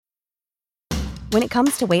When it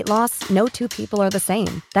comes to weight loss, no two people are the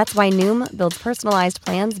same. That's why Noom builds personalized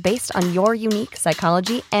plans based on your unique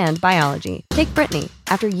psychology and biology. Take Brittany.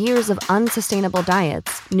 After years of unsustainable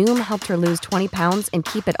diets, Noom helped her lose 20 pounds and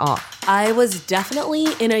keep it off. I was definitely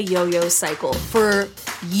in a yo-yo cycle for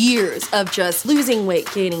years of just losing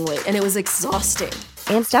weight, gaining weight, and it was exhausting.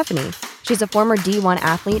 And Stephanie. She's a former D1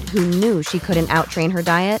 athlete who knew she couldn't out-train her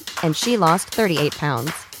diet, and she lost 38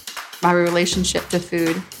 pounds. My relationship to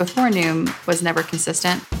food before Noom was never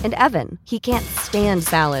consistent. And Evan, he can't stand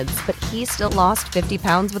salads, but he still lost 50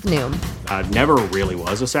 pounds with Noom. I never really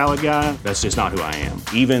was a salad guy. That's just not who I am.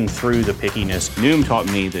 Even through the pickiness, Noom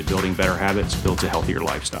taught me that building better habits builds a healthier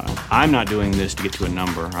lifestyle. I'm not doing this to get to a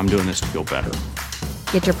number. I'm doing this to feel better.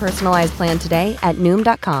 Get your personalized plan today at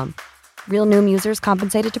Noom.com. Real Noom users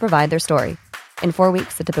compensated to provide their story. In 4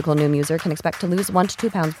 weeks, the typical Noom user can expect to lose 1 to 2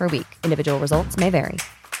 pounds per week. Individual results may vary.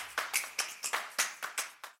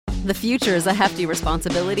 The future is a hefty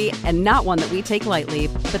responsibility and not one that we take lightly.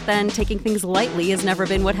 But then taking things lightly has never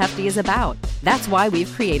been what Hefty is about. That's why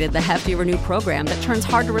we've created the Hefty Renew program that turns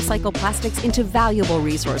hard-to-recycle plastics into valuable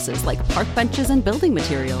resources like park benches and building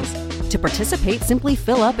materials. To participate, simply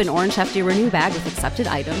fill up an orange Hefty Renew bag with accepted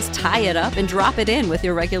items, tie it up, and drop it in with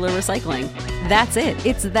your regular recycling. That's it.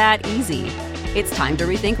 It's that easy. It's time to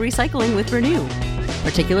rethink recycling with Renew.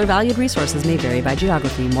 Particular valued resources may vary by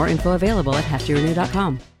geography. More info available at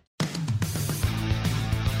heftyrenew.com.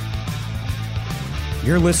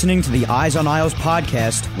 You're listening to the Eyes on Isles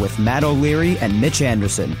podcast with Matt O'Leary and Mitch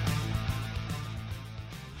Anderson.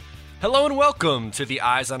 Hello and welcome to the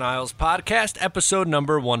Eyes on Isles podcast, episode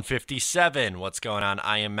number 157. What's going on?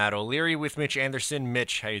 I am Matt O'Leary with Mitch Anderson.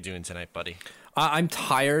 Mitch, how you doing tonight, buddy? I'm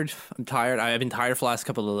tired. I've been tired for the last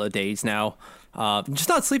couple of days now. Just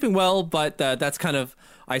not sleeping well, but that's kind of...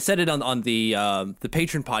 I said it on the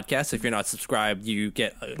Patreon podcast. If you're not subscribed, you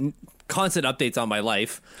get... constant updates on my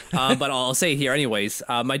life, but I'll say it here anyways.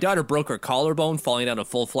 My daughter broke her collarbone falling down a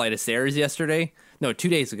full flight of stairs yesterday. No, 2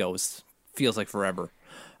 days ago. Feels like forever.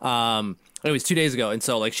 It was 2 days ago, and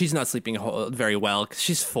so like she's not sleeping very well because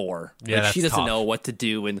she's 4. Yeah, like, she doesn't tough. know what to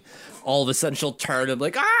do, and all of a sudden she'll turn and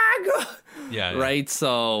like yeah. Right.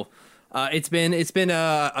 So it's been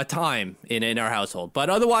a time in our household, but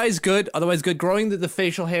otherwise good. Growing the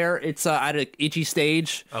facial hair, it's at an itchy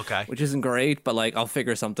stage. Okay, which isn't great, but like I'll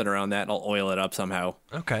figure something around that. And I'll oil it up somehow.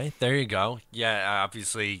 Okay, there you go. Yeah,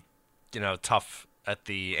 obviously, tough at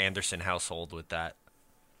the Anderson household with that.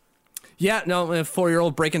 Yeah, no, a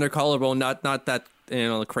 4-year-old breaking their collarbone, not that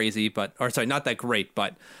crazy, not that great,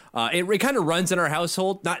 but it kind of runs in our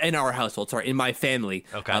household, not in our household, sorry, in my family.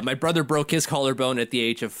 Okay. My brother broke his collarbone at the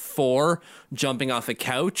age of 4, jumping off a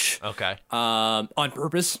couch. Okay. On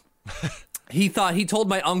purpose. He told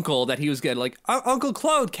my uncle that he was good, like, Uncle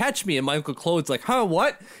Claude, catch me. And my Uncle Claude's like, huh,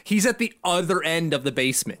 what? He's at the other end of the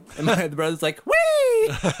basement. And my brother's like, whee!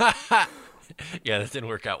 Yeah, that didn't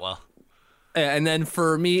work out well. And then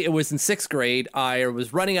for me, it was in 6th grade. I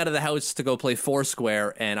was running out of the house to go play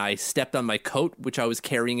Foursquare, and I stepped on my coat, which I was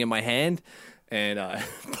carrying in my hand, and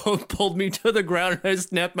pulled me to the ground, and I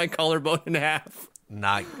snapped my collarbone in half.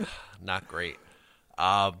 Not great.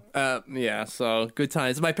 Yeah, so good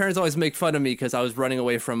times. My parents always make fun of me because I was running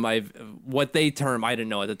away from what they term, I didn't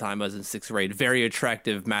know at the time, I was in 6th grade, very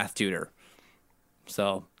attractive math tutor.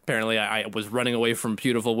 So... apparently, I was running away from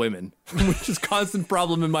beautiful women, which is a constant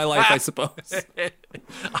problem in my life, I suppose.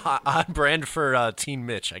 On brand for Teen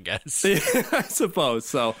Mitch, I guess. I suppose.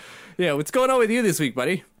 So, yeah, what's going on with you this week,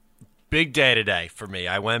 buddy? Big day today for me.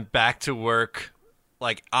 I went back to work,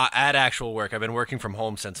 at actual work. I've been working from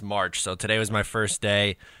home since March, so today was my first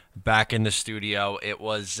day back in the studio. It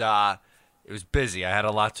was busy. I had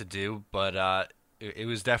a lot to do, but it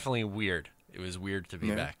was definitely weird. It was weird to be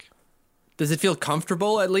back. Does it feel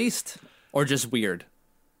comfortable at least, or just weird?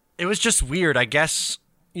 It was just weird. I guess,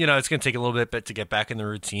 it's going to take a little bit to get back in the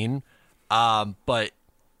routine. But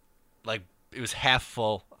it was half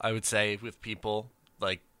full, I would say, with people,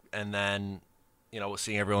 and then,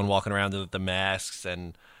 seeing everyone walking around with the masks,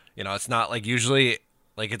 and, it's not like usually,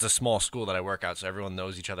 it's a small school that I work out, so everyone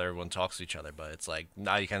knows each other, everyone talks to each other, but it's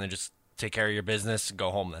now you kind of just take care of your business, go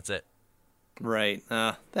home, that's it. Right.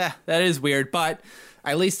 That is weird, but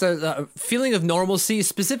at least a feeling of normalcy,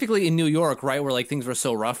 specifically in New York, right, where things were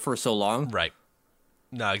so rough for so long. Right.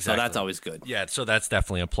 No, exactly. So that's always good. Yeah, so that's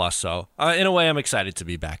definitely a plus. So in a way, I'm excited to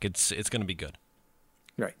be back. It's going to be good.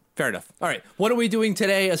 Right. Fair enough. All right. What are we doing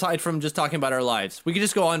today aside from just talking about our lives? We could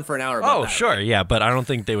just go on for an hour about that. Sure. Right? Yeah, but I don't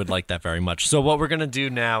think they would like that very much. So what we're going to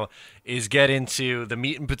do now is get into the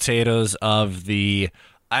meat and potatoes of the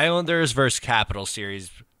Islanders versus Capitals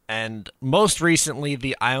series. And most recently,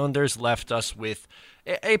 the Islanders left us with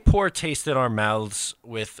a poor taste in our mouths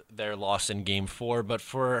with their loss in Game 4, but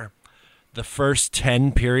for the first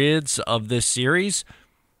 10 periods of this series,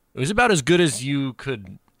 it was about as good as you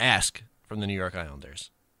could ask from the New York Islanders.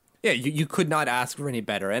 Yeah, you could not ask for any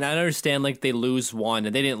better. And I understand, like, they lose one,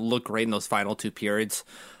 and they didn't look great in those final 2 periods.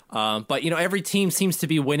 But, every team seems to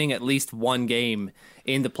be winning at least one game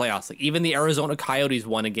in the playoffs. Like, even the Arizona Coyotes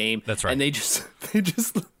won a game. That's right. And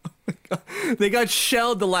they got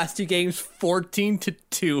shelled the last 2 games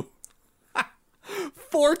 14-2.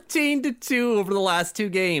 14-2 over the last 2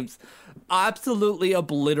 games. Absolutely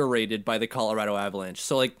obliterated by the Colorado Avalanche.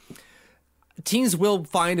 So, like, teams will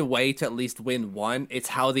find a way to at least win one. It's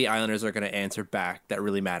how the Islanders are going to answer back that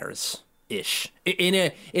really matters. Ish.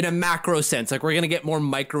 In a macro sense. Like, we're going to get more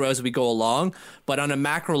micro as we go along, but on a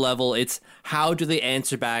macro level, it's how do they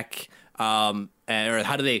answer back, or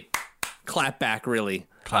how do they clap back, really,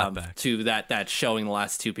 to that showing the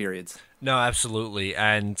last 2 periods. No, absolutely.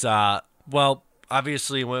 And,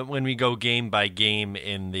 obviously, when we go game by game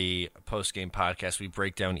in the post-game podcast, we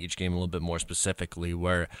break down each game a little bit more specifically,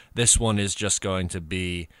 where this one is just going to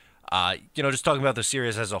be just talking about the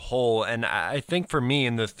series as a whole. And I think for me,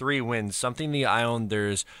 in the 3 wins, something the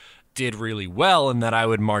Islanders did really well and that I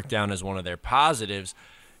would mark down as one of their positives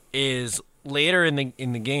is later in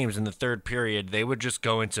the games, in the third period, they would just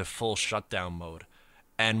go into full shutdown mode.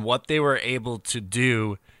 And what they were able to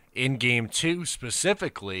do in Game 2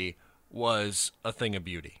 specifically was a thing of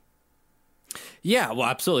beauty. Yeah, well,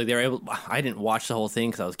 absolutely. They were able. I didn't watch the whole thing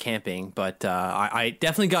because I was camping, but I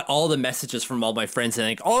definitely got all the messages from all my friends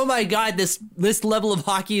saying, "Oh my God, this level of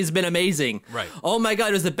hockey has been amazing!" Right. Oh my God,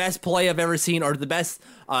 it was the best play I've ever seen, or the best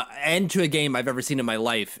end to a game I've ever seen in my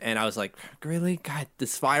life. And I was like, "Really, God,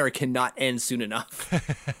 this fire cannot end soon enough."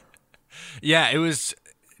 Yeah, it was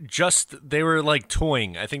just they were like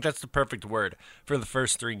toying. I think that's the perfect word for the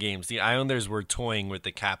first 3 games. The Islanders were toying with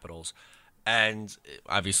the Capitals. And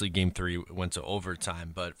obviously Game 3 went to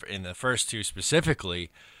overtime, but in the first 2 specifically,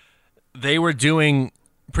 they were doing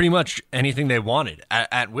pretty much anything they wanted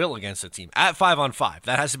at will against the team. At 5-on-5,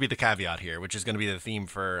 that has to be the caveat here, which is going to be the theme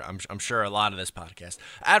for, I'm sure, a lot of this podcast.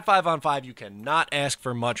 At 5-on-5, you cannot ask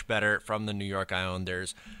for much better from the New York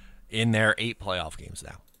Islanders in their 8 playoff games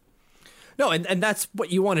now. No, and that's what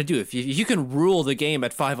you want to do. If you can rule the game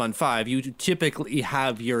at 5-on-5, you typically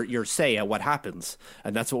have your say at what happens.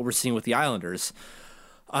 And that's what we're seeing with the Islanders.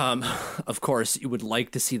 Of course, you would like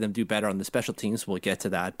to see them do better on the special teams. We'll get to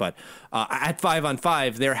that. But at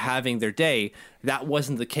 5-on-5, they're having their day. That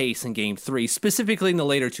wasn't the case in Game 3, specifically in the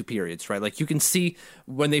later 2 periods, right? Like, you can see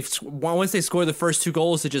once they score the first 2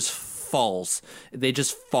 goals, it just falls. They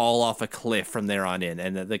just fall off a cliff from there on in.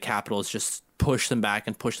 And the Capitals just push them back.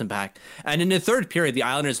 And in the third period, the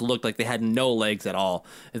Islanders looked like they had no legs at all.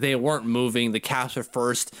 They weren't moving. The Caps were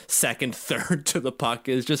first, second, third to the puck.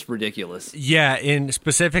 It was just ridiculous. Yeah,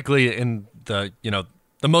 specifically in the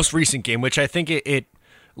most recent game, which I think it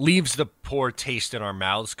leaves the poor taste in our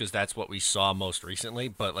mouths because that's what we saw most recently.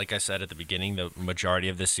 But like I said at the beginning, the majority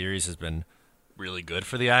of this series has been really good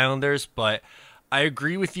for the Islanders. But I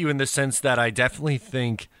agree with you in the sense that I definitely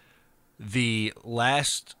think the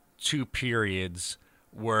last 2 periods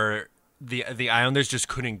where the Islanders just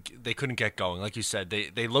couldn't get going. Like you said,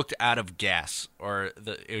 they looked out of gas, or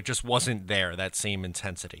it just wasn't there, that same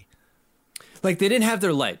intensity. Like, they didn't have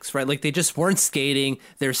their legs, right? Like, they just weren't skating.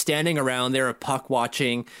 They're standing around. They're puck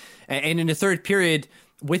watching. And in the third period,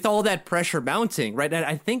 with all that pressure mounting, right? And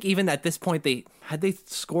I think even at this point, they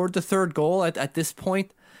scored the 3rd goal at this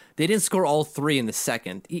point. They didn't score all 3 in the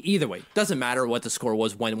second. Either way, doesn't matter what the score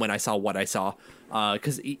was when I saw what I saw,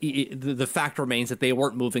 because the fact remains that they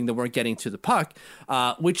weren't moving, they weren't getting to the puck,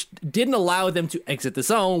 which didn't allow them to exit the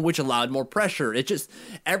zone, which allowed more pressure. It just,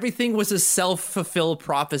 everything was a self-fulfilled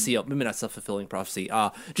prophecy. Maybe not self-fulfilling prophecy.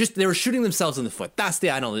 Just they were shooting themselves in the foot. That's the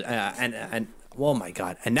and oh my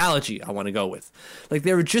God, analogy I want to go with. Like,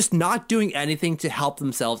 they were just not doing anything to help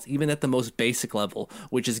themselves, even at the most basic level,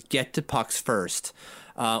 which is get to pucks first.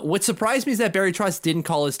 What surprised me is that Barry Trotz didn't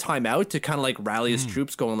call his timeout to kind of like rally his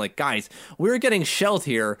troops, going like, guys, we're getting shelled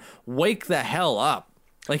here. Wake the hell up.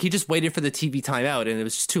 Like, he just waited for the TV timeout, and it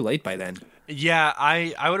was just too late by then. Yeah,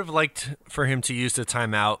 I would have liked for him to use the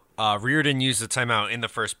timeout. Reardon used the timeout in the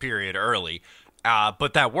first period early,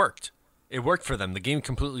 but that worked. It worked for them. The game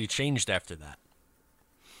completely changed after that.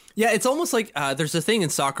 Yeah, it's almost like there's a thing in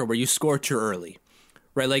soccer where you score too early,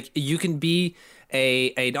 right? Like, you can be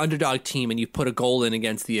an underdog team and you put a goal in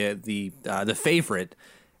against the favorite,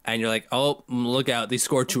 and you're like, oh, look out, they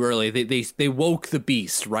scored too early. They woke the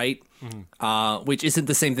beast, right? Mm-hmm. Which isn't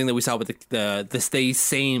the same thing that we saw with the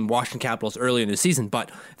same Washington Capitals earlier in the season,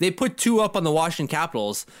 but they put 2 up on the Washington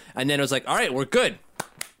Capitals, and then it was like, all right, we're good.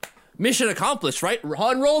 mission accomplished, right?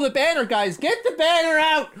 Unroll the banner, guys. Get the banner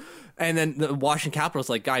out. And then the Washington Capitals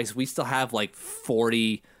like, guys, we still have like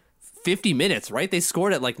 50 minutes, right? They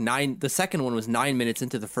scored at like 9. The second one was 9 minutes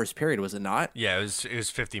into the first period, was it not? Yeah, it was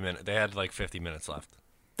 50 minutes. They had like 50 minutes left.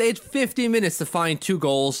 They had 50 minutes to find 2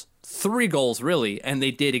 goals, 3 goals really, and they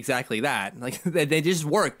did exactly that. Like they just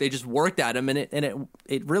worked. They just worked at them, and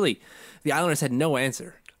it really, the Islanders had no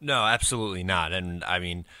answer. No, absolutely not. And I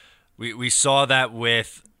mean, we saw that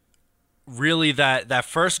with really that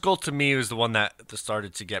first goal to me was the one that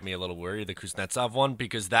started to get me a little worried, the Kuznetsov one,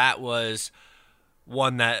 because that was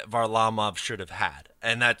one that Varlamov should have had.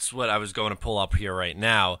 And that's what I was going to pull up here right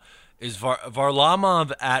now, is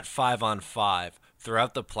Varlamov at 5-on-5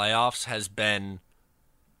 throughout the playoffs has been,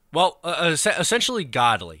 well, essentially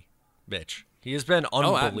godly, Mitch. He has been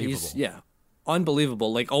unbelievable.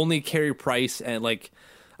 Unbelievable. Like, only Carey Price and, like,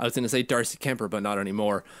 I was going to say Darcy Kemper, but not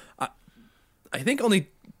anymore. I think only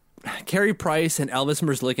Carey Price and Elvis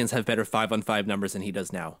Merzlikins have better 5-on-5 numbers than he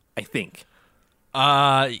does now, I think.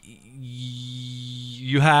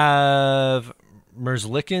 You have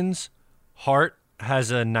Merzlikins. Hart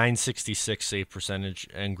has a 966 save percentage,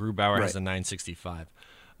 and Grubauer has a 965.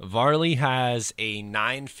 Varley has a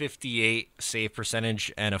 958 save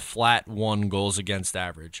percentage and a flat 1 goals against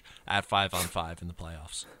average at 5-on-5 in the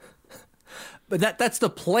playoffs. But that's the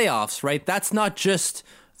playoffs, right? That's not just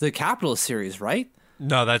the Capitals series, right?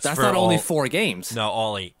 No, that's not only 4 games. No,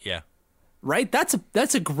 all 8, yeah. Right? That's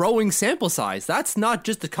a growing sample size. That's not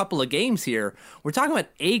just a couple of games here. We're talking about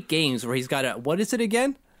 8 games where he's got what is it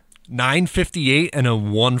again? 958 and a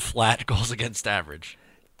 1 flat goals against average.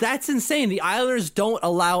 That's insane. The Islanders don't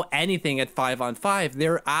allow anything at 5-on-5.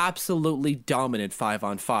 They're absolutely dominant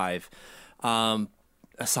 5-on-5,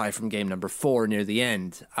 aside from game number 4 near the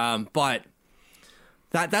end. But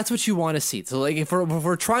that's what you want to see. So, like, if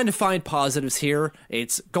we're trying to find positives here,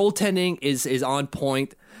 it's goaltending is on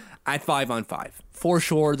point at 5-on-5. For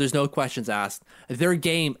sure, there's no questions asked. Their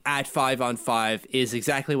game at 5-on-5 is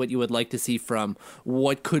exactly what you would like to see from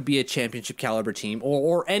what could be a championship caliber team,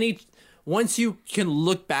 or any. Once you can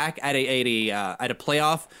look back at a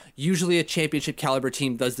playoff, usually a championship caliber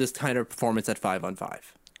team does this kind of performance at 5-on-5.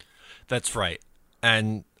 That's right.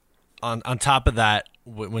 And on top of that,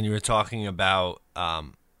 when you were talking about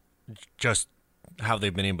just how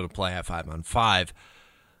they've been able to play at 5-on-5,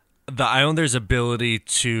 the Islanders' ability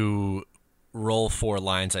to roll 4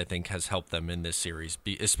 lines, I think, has helped them in this series,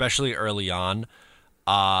 especially early on,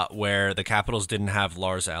 where the Capitals didn't have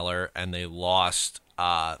Lars Eller and they lost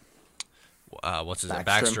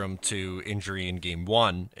Backstrom to injury in Game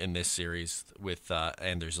 1 in this series with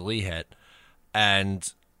Anders Lee hit.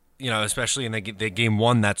 And, you know, especially in the Game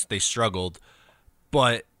 1, they struggled.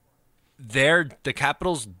 But the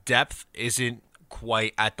Capitals' depth isn't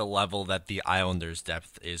quite at the level that the Islanders'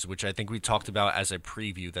 depth is, which I think we talked about as a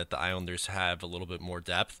preview, that the Islanders have a little bit more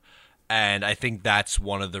depth. And I think that's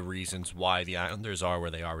one of the reasons why the Islanders are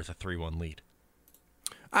where they are with a 3-1 lead.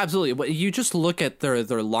 Absolutely. But you just look at their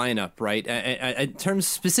lineup, right? In terms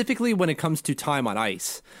specifically when it comes to time on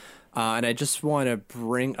ice. And I just want to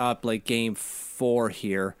bring up like Game 4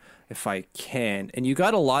 here, if I can. And you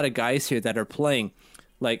got a lot of guys here that are playing.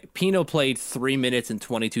 Like Pino played 3 minutes and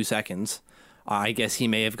 22 seconds. I guess he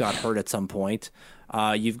may have got hurt at some point.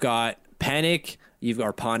 You've got Panik, you've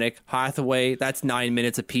got Panik, Hathaway. That's 9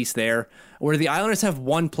 minutes apiece there. Where the Islanders have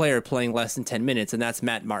one player playing less than 10 minutes, and that's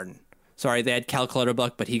Matt Martin. Sorry, they had Cal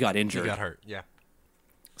Clutterbuck, but he got injured. He got hurt, yeah.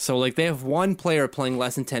 So, like, they have one player playing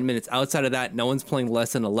less than 10 minutes. Outside of that, no one's playing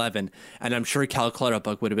less than 11, and I'm sure Cal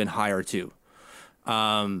Clutterbuck would have been higher, too.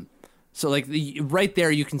 So, like, right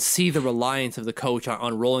there, you can see the reliance of the coach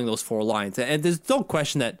on rolling those 4 lines. And there's no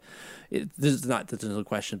question that there's no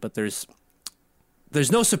question, but there's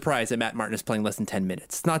no surprise that Matt Martin is playing less than 10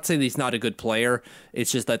 minutes. It's not to say that he's not a good player.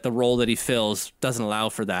 It's just that the role that he fills doesn't allow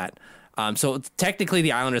for that. So technically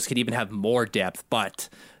the Islanders could even have more depth, but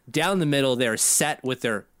down the middle, they're set with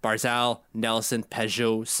their Barzal, Nelson,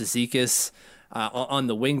 Peugeot, Cizikas. On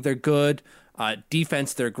the wing, they're good.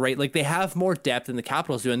 Defense, they're great. Like, they have more depth than the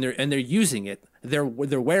Capitals do, and they're using it. They're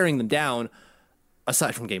wearing them down,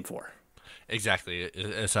 aside from Game 4. Exactly,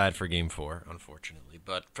 aside for Game 4, unfortunately.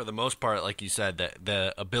 But for the most part, like you said,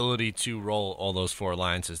 the ability to roll all those 4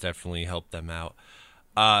 lines has definitely helped them out.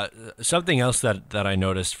 Something else that I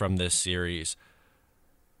noticed from this series,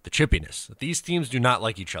 the chippiness. These teams do not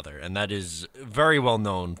like each other, and that is very well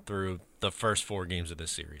known through the first 4 games of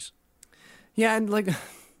this series. Yeah, and like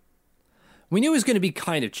we knew it was going to be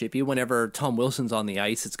kind of chippy. Whenever Tom Wilson's on the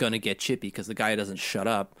ice, it's going to get chippy because the guy doesn't shut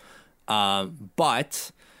up.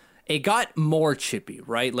 But it got more chippy,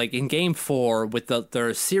 right? Like in game 4 with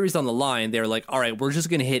their series on the line, they were like, all right, we're just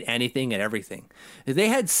going to hit anything and everything. They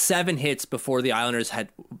had 7 hits by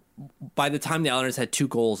the time the Islanders had 2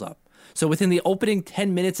 goals up. So within the opening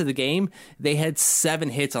 10 minutes of the game, they had 7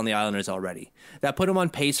 hits on the Islanders already. That put them on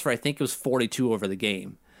pace for, I think it was 42 over the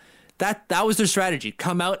game. That was their strategy.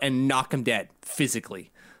 Come out and knock them dead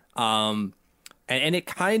physically. And it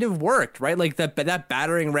kind of worked, right? Like that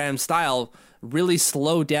battering ram style really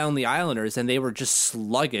slowed down the Islanders, and they were just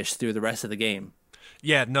sluggish through the rest of the game.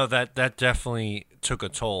 Yeah, no, that definitely took a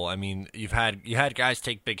toll. I mean, you had guys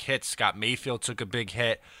take big hits. Scott Mayfield took a big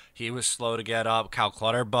hit. He was slow to get up. Cal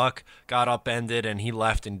Clutterbuck got upended, and he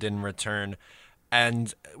left and didn't return.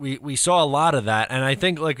 And we saw a lot of that. And I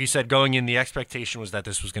think, like you said, going in, the expectation was that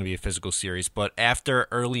this was going to be a physical series. But after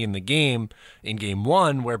early in the game, in game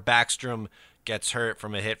 1, where Backstrom gets hurt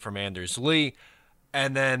from a hit from Anders Lee,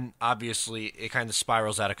 and then obviously it kind of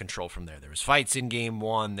spirals out of control from there. There was fights in game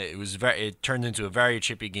 1. It turned into a very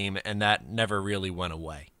chippy game, and that never really went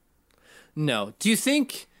away. No. Do you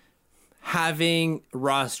think having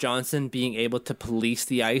Ross Johnston being able to police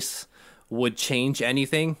the ice would change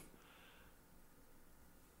anything?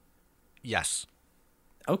 Yes.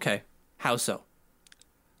 Okay. How so?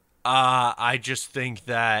 I just think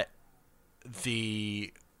that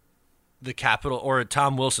the Capital, or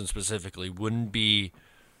Tom Wilson specifically, wouldn't be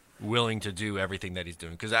willing to do everything that he's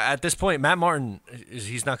doing. Because at this point, Matt Martin,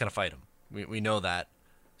 he's not going to fight him. We know that.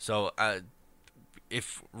 So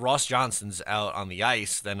if Ross Johnston's out on the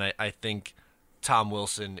ice, then I think Tom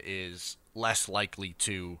Wilson is less likely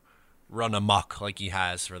to run amok like he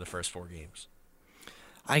has for the first 4 games.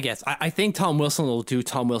 I guess. I think Tom Wilson will do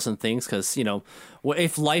Tom Wilson things because,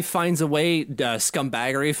 if life finds a way,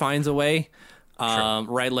 scumbaggery finds a way. Sure.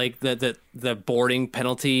 Right, like the boarding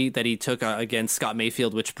penalty that he took against Scott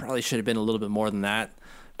Mayfield, which probably should have been a little bit more than that.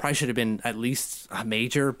 Probably should have been at least a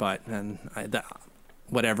major, but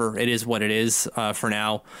whatever. It is what it is for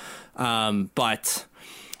now. But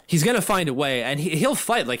he's going to find a way, and he'll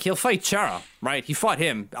fight. Like, he'll fight Chara, right? He fought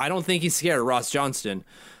him. I don't think he's scared of Ross Johnston.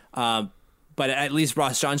 But at least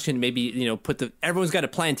Ross Johnston maybe, everyone's got a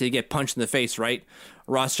plan to get punched in the face, right?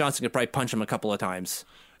 Ross Johnston could probably punch him a couple of times.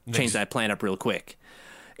 Change that plan up real quick.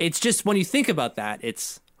 It's just, when you think about that,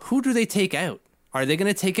 it's, who do they take out? Are they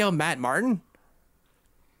going to take out Matt Martin?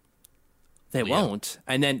 They won't.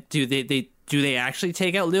 And then do they actually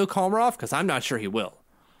take out Leo Komarov? Because I'm not sure he will.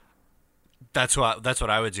 That's what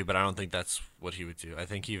I would do, but I don't think that's what he would do. I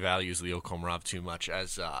think he values Leo Komarov too much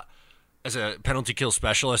as a penalty kill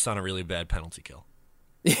specialist on a really bad penalty kill.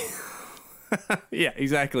 Yeah,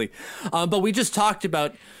 exactly. But we just talked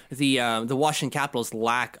about the Washington Capitals'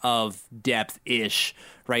 lack of depth-ish,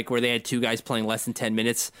 right, where they had 2 guys playing less than 10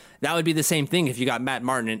 minutes. That would be the same thing if you got Matt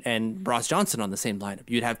Martin and Ross Johnston on the same lineup.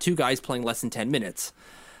 You'd have 2 guys playing less than 10 minutes.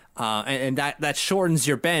 And that shortens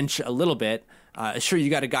your bench a little bit. Sure, you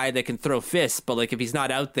got a guy that can throw fists, but like if he's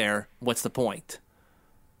not out there, what's the point?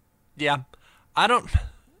 Yeah, I don't know.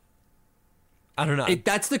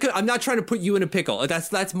 I'm not trying to put you in a pickle.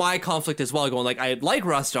 That's my conflict as well. Going like, I like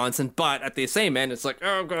Ross Johnston, but at the same end, it's like,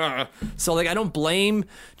 oh god. So like, I don't blame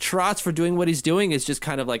Trotz for doing what he's doing. It's just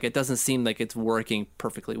kind of like, it doesn't seem like it's working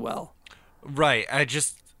perfectly well. Right.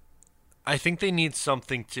 I think they need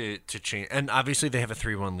something to change. And obviously they have a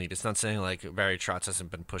 3-1 lead. It's not saying like Barry Trotz hasn't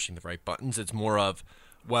been pushing the right buttons. It's more of,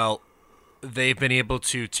 well, they've been able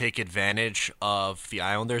to take advantage of the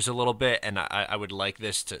Islanders a little bit, and I would like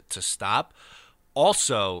this to stop.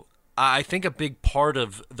 Also, I think a big part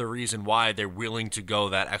of the reason why they're willing to go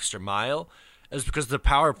that extra mile is because the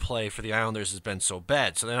power play for the Islanders has been so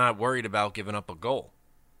bad, so they're not worried about giving up a goal.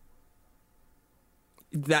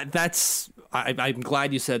 I'm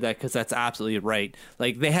glad you said that, because that's absolutely right.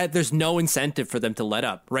 Like, there's no incentive for them to let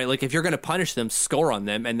up, right? Like, if you're going to punish them, score on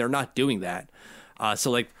them, and they're not doing that.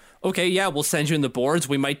 So like, okay, yeah, we'll send you in the boards.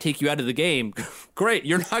 We might take you out of the game. Great,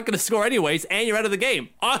 you're not going to score anyways, and you're out of the game.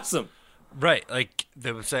 Awesome. Right, like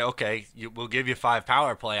they would say, okay, we'll give you 5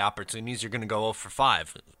 power play opportunities. You're going to go 0 for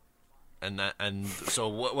 5, and so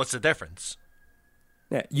what's the difference?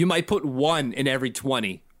 Yeah, you might put 1 in every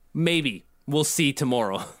 20, maybe. We'll see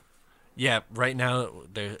tomorrow. Yeah, right now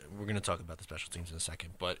we're going to talk about the special teams in a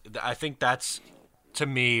second, but I think that's, to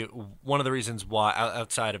me, one of the reasons why,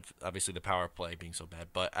 outside of obviously the power play being so bad,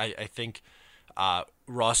 but I think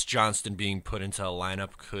Ross Johnston being put into a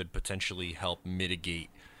lineup could potentially help mitigate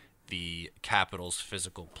the Capitals'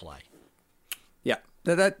 physical play. Yeah,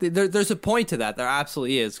 there's a point to that. There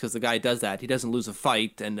absolutely is, because the guy does that. He doesn't lose a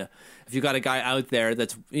fight, and if you got a guy out there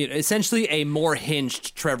that's essentially a more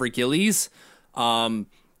hinged Trevor Gillies,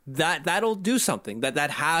 that'll do something.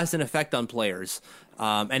 That has an effect on players.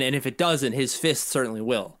 And if it doesn't, his fist certainly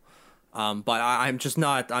will. But I'm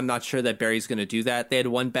not sure that Barry's going to do that. They had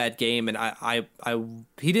one bad game, and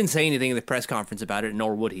he didn't say anything in the press conference about it,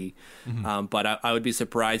 nor would he. But I would be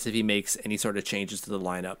surprised if he makes any sort of changes to the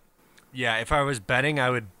lineup. Yeah, if I was betting, I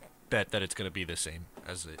would bet that it's going to be the same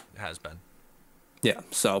as it has been. Yeah,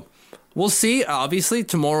 so we'll see. Obviously,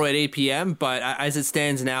 tomorrow at 8 p.m., but as it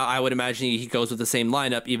stands now, I would imagine he goes with the same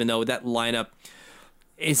lineup, even though that lineup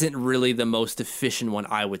isn't really the most efficient one,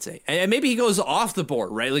 I would say. And maybe he goes off the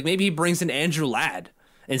board, right? Like maybe he brings in Andrew Ladd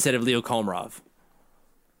instead of Leo Komarov.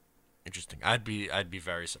 Interesting. I'd be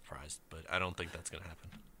very surprised, but I don't think that's going to happen.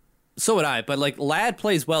 So would I, but like Ladd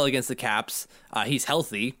plays well against the Caps. He's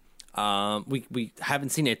healthy. We haven't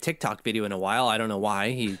seen a TikTok video in a while. I don't know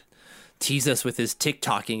why. He teased us with his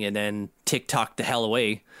TikToking and then TikTok the hell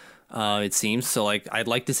away, it seems. So like I'd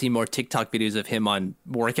like to see more TikTok videos of him on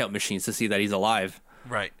workout machines to see that he's alive.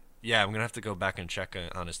 Right. Yeah, I'm going to have to go back and check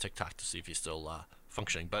on his TikTok to see if he's still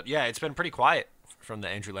functioning. But yeah, it's been pretty quiet from the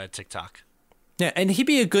Andrew Ladd TikTok. Yeah, and he'd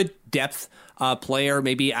be a good depth player,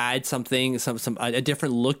 maybe add something, a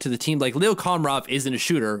different look to the team. Like Leo Komarov isn't a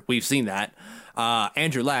shooter. We've seen that.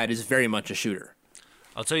 Andrew Ladd is very much a shooter.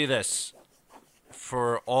 I'll tell you this.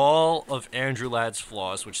 For all of Andrew Ladd's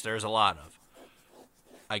flaws, which there's a lot of,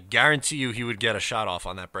 I guarantee you he would get a shot off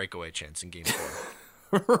on that breakaway chance in Game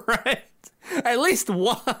 4. Right. At least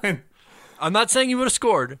one. I'm not saying he would have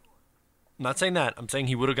scored. I'm not saying that. I'm saying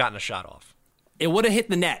he would have gotten a shot off. It would have hit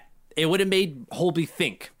the net. It would have made Holtby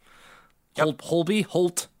think. Yep.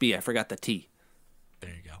 Holtby. I forgot the T. There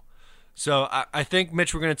you go. So I think,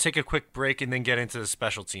 Mitch, we're going to take a quick break and then get into the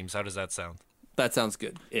special teams. How does that sound? That sounds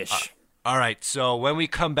good-ish. All right, so when we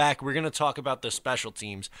come back, we're going to talk about the special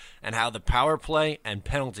teams and how the power play and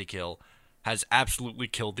penalty kill has absolutely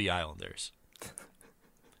killed the Islanders.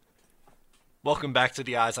 Welcome back to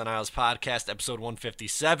the Eyes on Isles podcast, episode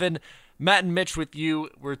 157. Matt and Mitch with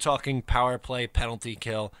you. We're talking power play, penalty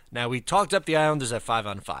kill. Now, we talked up the Islanders at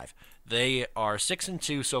 5-on-5. They are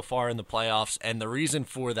 6-2 so far in the playoffs, and the reason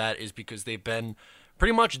for that is because they've been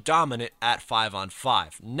pretty much dominant at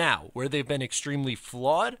 5-on-5. Now, where they've been extremely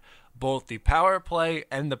flawed, both the power play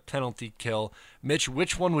and the penalty kill. Mitch,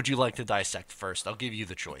 which one would you like to dissect first? I'll give you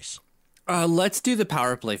the choice. Let's do the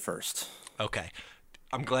power play first. Okay.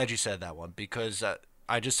 I'm glad you said that one because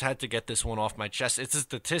I just had to get this one off my chest. It's a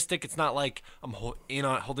statistic. It's not like I'm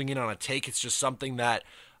holding in on a take. It's just something that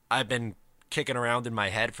I've been kicking around in my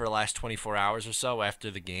head for the last 24 hours or so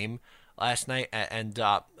after the game last night. And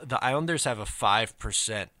the Islanders have a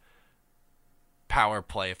 5% power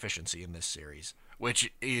play efficiency in this series,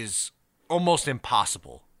 which is almost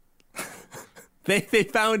impossible. They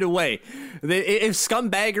found a way. If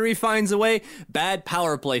scumbaggery finds a way, bad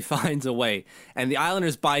power play finds a way. And the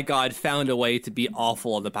Islanders, by God, found a way to be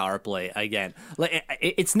awful on the power play again. Like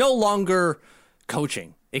it's no longer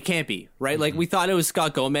coaching. It can't be, right? Mm-hmm. Like we thought it was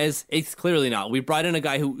Scott Gomez. It's clearly not. We brought in a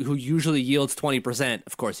guy who usually yields 20%.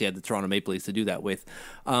 Of course, he had the Toronto Maple Leafs to do that with.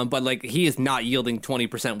 But like he is not yielding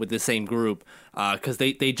 20% with the same group because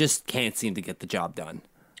they just can't seem to get the job done.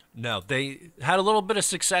 No, they had a little bit of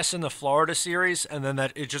success in the Florida series, and then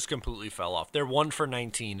it just completely fell off. They're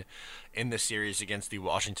 1-for-19 in the series against the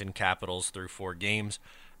Washington Capitals through 4 games,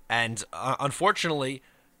 and unfortunately,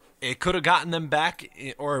 it could have gotten them back,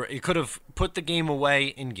 or it could have put the game away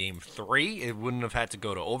in Game 3. It wouldn't have had to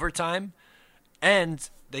go to overtime, and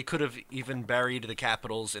they could have even buried the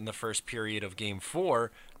Capitals in the first period of Game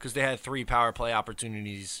 4 because they had 3 power play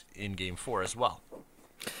opportunities in Game 4 as well.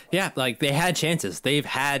 Yeah, like they had chances. They've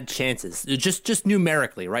had chances. Just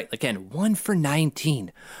numerically, right? Again,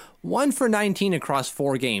 1-for-19. 1-for-19 across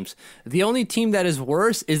 4 games. The only team that is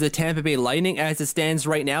worse is the Tampa Bay Lightning as it stands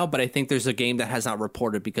right now, but I think there's a game that has not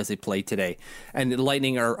reported because they played today. And the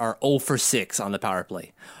Lightning are 0-for-6 on the power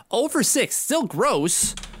play. 0-for-6, still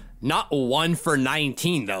gross. Not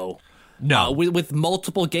 1-for-19, though. No. With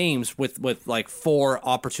multiple games with like 4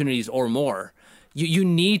 opportunities or more. You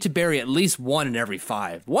need to bury at least 1 in every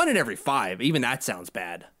 5. 1 in every 5. Even that sounds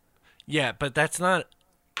bad. Yeah, but that's not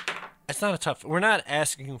a tough. We're not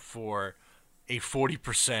asking for a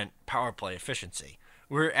 40% power play efficiency.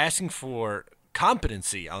 We're asking for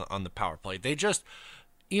competency on the power play. They just,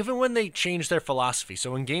 even when they changed their philosophy,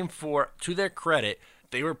 so in Game 4, to their credit,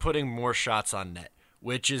 they were putting more shots on net,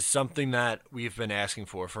 which is something that we've been asking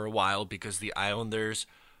for a while because the Islanders,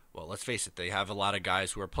 well, let's face it, they have a lot of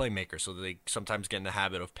guys who are playmakers, so they sometimes get in the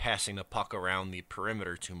habit of passing the puck around the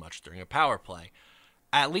perimeter too much during a power play.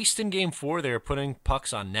 At least in Game 4, they were putting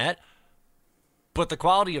pucks on net, but the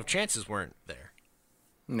quality of chances weren't there.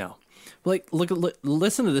 No. Like,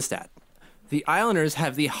 listen to this stat. The Islanders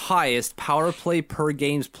have the highest power play per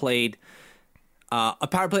games played,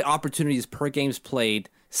 power play opportunities per games played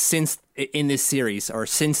since this series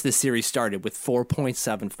started, with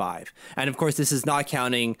 4.75. And of course, this is not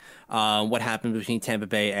counting what happened between Tampa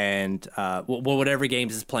Bay and whatever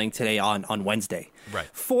games is playing today on Wednesday. Right.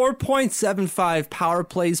 4.75 power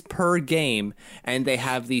plays per game, and they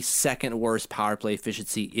have the second worst power play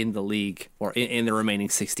efficiency in the league, or in the remaining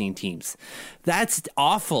 16 teams. That's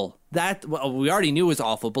awful. We already knew it was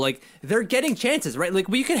awful, but like, they're getting chances, right? Like,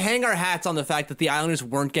 we can hang our hats on the fact that the Islanders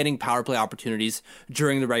weren't getting power play opportunities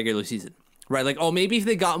during the regular season, right? Like, oh, maybe if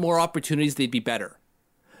they got more opportunities, they'd be better.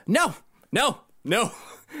 No.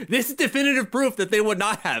 This is definitive proof that they would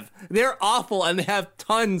not have. They're awful, and they have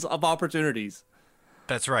tons of opportunities.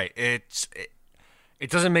 That's right. It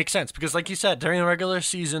doesn't make sense because, like you said, during the regular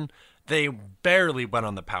season, they barely went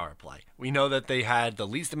on the power play. We know that they had the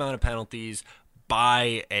least amount of penalties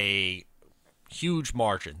by a huge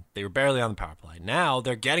margin. They were barely on the power play. Now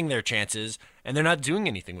they're getting their chances, and they're not doing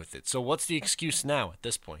anything with it. So what's the excuse now at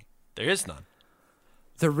this point? There is none.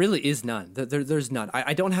 There really is none. There's none.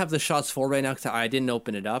 I don't have the shots for right now because I didn't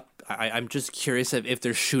open it up. I'm just curious if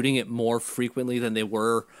they're shooting it more frequently than they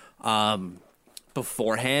were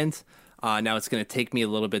beforehand. Now it's going to take me a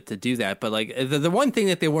little bit to do that. But like, the one thing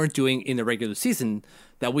that they weren't doing in the regular season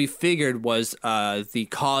that we figured was the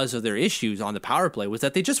cause of their issues on the power play was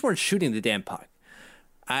that they just weren't shooting the damn puck.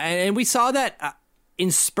 And we saw that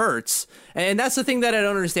in spurts. And that's the thing that I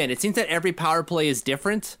don't understand. It seems that every power play is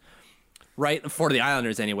different, right? For the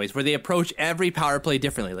Islanders anyways, where they approach every power play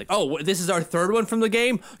differently. Like, oh, this is our third one from the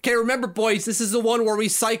game. Okay, remember, boys, this is the one where we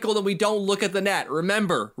cycled and we don't look at the net.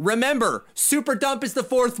 Remember, super dump is the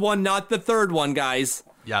fourth one, not the third one, guys.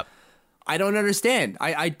 Yep. I don't understand.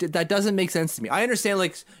 That doesn't make sense to me. I understand,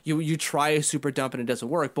 like, you try a super dump and it doesn't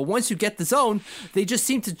work, but once you get the zone, they just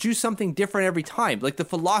seem to do something different every time. Like, the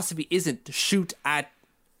philosophy isn't to shoot at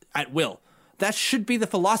will. That should be the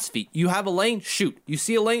philosophy. You have a lane, shoot. You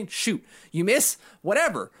see a lane, shoot. You miss,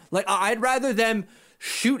 whatever. Like, I'd rather them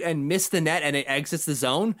shoot and miss the net and it exits the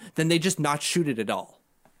zone than they just not shoot it at all.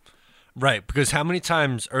 Right, because how many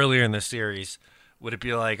times earlier in the series would it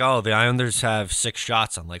be like, oh, the Islanders have 6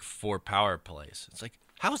 shots on like 4 power plays? It's like,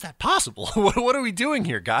 how is that possible? What are we doing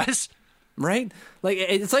here, guys? Right? Like,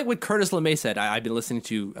 it's like what Curtis LeMay said. I've been listening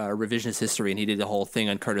to Revisionist History, and he did the whole thing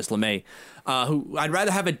on Curtis LeMay, who I'd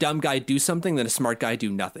rather have a dumb guy do something than a smart guy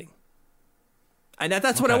do nothing. And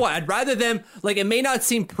that's what I want. I'd rather them, like, it may not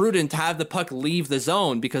seem prudent to have the puck leave the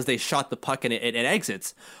zone because they shot the puck and it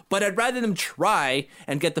exits, but I'd rather them try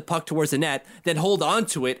and get the puck towards the net than hold on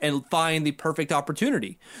to it and find the perfect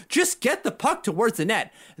opportunity. Just get the puck towards the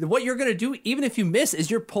net. What you're going to do, even if you miss,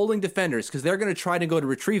 is you're pulling defenders because they're going to try to go to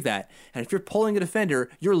retrieve that. And if you're pulling a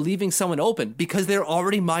defender, you're leaving someone open because they're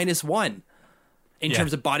already -1 in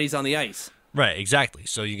terms of bodies on the ice. Right, exactly.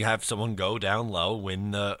 So you have someone go down low,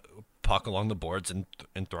 win the puck along the boards, and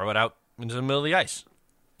throw it out into the middle of the ice.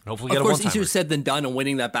 And hopefully get a one-timer. Of course, easier said than done on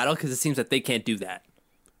winning that battle because it seems that they can't do that.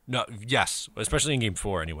 No, yes, especially in Game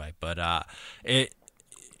 4 anyway. But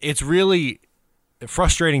it's really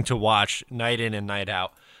frustrating to watch night in and night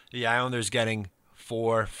out. The Islanders getting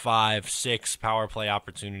 4, 5, 6 power play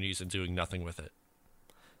opportunities and doing nothing with it.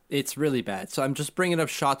 It's really bad. So I'm just bringing up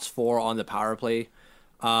shots for on the power play.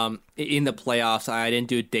 In the playoffs, I didn't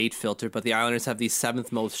do a date filter, but the Islanders have the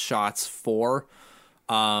 7th most shots for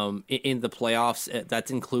in the playoffs.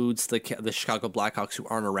 That includes the Chicago Blackhawks, who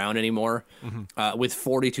aren't around anymore, with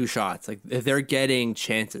 42 shots. Like, they're getting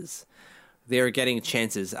chances. They're getting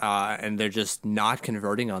chances, and they're just not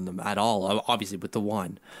converting on them at all, obviously, with the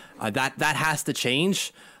one. That has to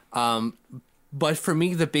change. But for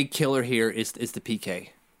me, the big killer here is the PK.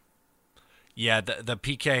 Yeah, the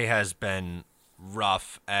PK has been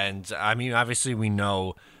rough, and I mean, obviously we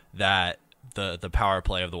know that the power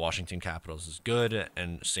play of the Washington Capitals is good,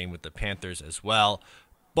 and same with the Panthers as well.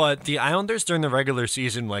 But the Islanders during the regular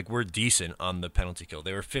season, like, were decent on the penalty kill.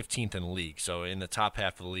 They were 15th in the league, so in the top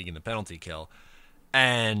half of the league in the penalty kill,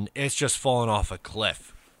 and it's just fallen off a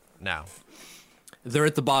cliff now. They're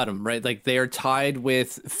at the bottom, right? Like, they are tied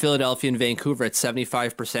with Philadelphia and Vancouver at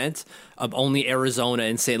 75%. Only Arizona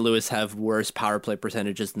and St. Louis have worse power play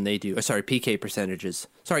percentages than they do. PK percentages.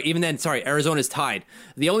 Arizona's tied.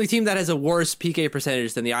 The only team that has a worse PK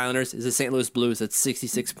percentage than the Islanders is the St. Louis Blues at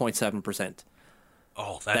 66.7%.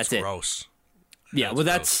 Oh, that's gross. Yeah,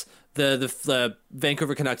 that's the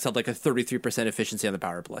Vancouver Canucks have like a 33% efficiency on the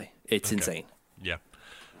power play. It's insane. Yeah.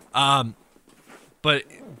 But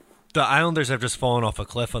the Islanders have just fallen off a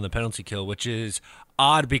cliff on the penalty kill, which is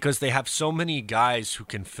odd because they have so many guys who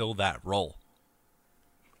can fill that role.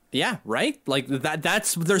 Yeah, right? Like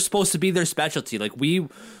that's they're supposed to be their specialty. Like we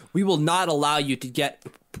will not allow you to get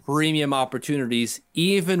premium opportunities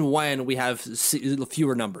even when we have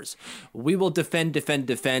fewer numbers. We will defend.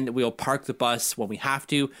 We will park the bus when we have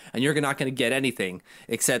to, and you're not going to get anything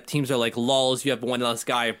except teams are like lulls. You have one less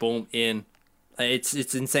guy, boom, in. It's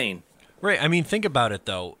insane. Right. I mean, think about it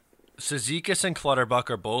though. Cizikas and Clutterbuck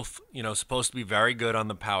are both, supposed to be very good on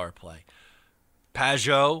the power play.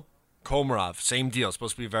 Pajot, Komarov, same deal.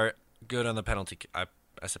 Supposed to be very good on the penalty. I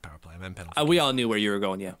said power play. I meant penalty. We all knew where you were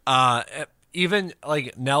going, yeah. Even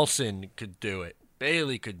like Nelson could do it.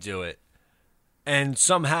 Bailey could do it. And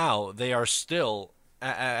somehow they are still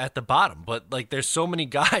at the bottom. But like there's so many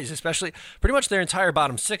guys, especially pretty much their entire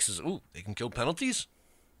bottom six is, they can kill penalties?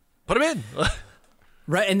 Put them in.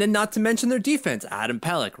 Right, and then not to mention their defense. Adam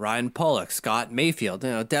Pelech, Ryan Pollock, Scott Mayfield.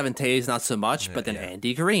 Devin Tays not so much, but then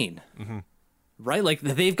Andy Green. Mm-hmm. Right, like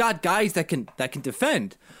they've got guys that can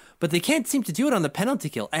defend, but they can't seem to do it on the penalty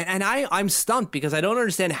kill. And I'm stumped because I don't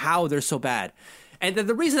understand how they're so bad. And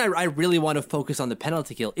the reason I really want to focus on the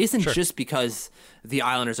penalty kill isn't just because the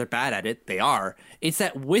Islanders are bad at it. They are. It's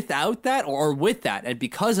that without that or with that, and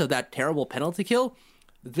because of that terrible penalty kill,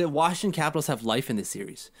 the Washington Capitals have life in this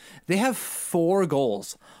series. They have 4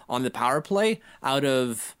 goals on the power play out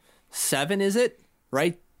of 7, is it?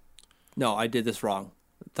 Right? No, I did this wrong.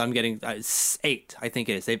 I'm getting 8, I think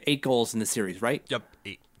it is. They have 8 goals in the series, right? Yep,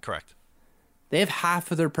 8. Correct. They have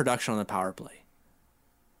half of their production on the power play.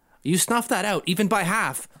 You snuff that out, even by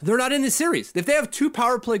half, they're not in this series. If they have 2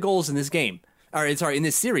 power play goals in this game, in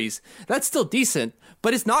this series, that's still decent,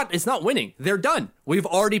 but it's not winning. They're done. We've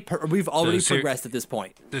already progressed at this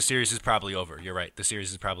point. The series is probably over. You're right. The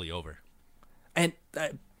series is probably over. And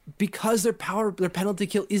because their penalty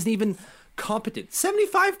kill isn't even competent.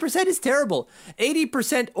 75% is terrible.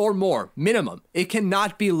 80% or more minimum. It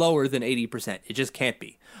cannot be lower than 80%. It just can't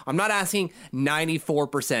be. I'm not asking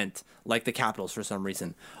 94% like the Capitals for some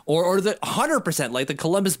reason, or the 100% like the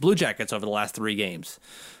Columbus Blue Jackets over the last 3 games.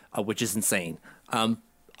 Which is insane. I'm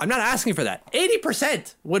not asking for that.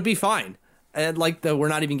 80% would be fine. And we're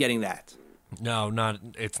not even getting that. No,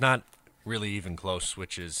 it's not really even close,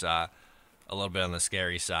 which is a little bit on the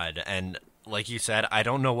scary side. And like you said, I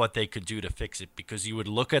don't know what they could do to fix it, because you would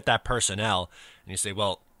look at that personnel and you say,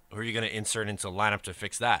 well, who are you going to insert into the lineup to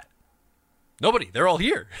fix that? Nobody. They're all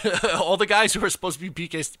here. All the guys who are supposed to be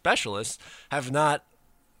PK specialists have not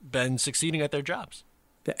been succeeding at their jobs.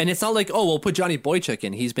 And it's not like, we'll put Johnny Boychuk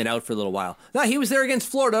in. He's been out for a little while. No, he was there against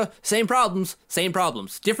Florida. Same problems.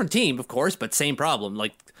 Different team, of course, but same problem.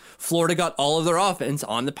 Like, Florida got all of their offense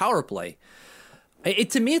on the power play.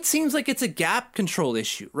 To me, it seems like it's a gap control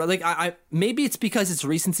issue. Right? Like, maybe it's because it's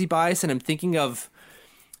recency bias, and I'm thinking of...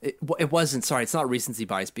 It wasn't, sorry, it's not recency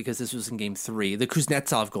bias, because this was in Game 3. The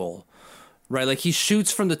Kuznetsov goal. Right, like he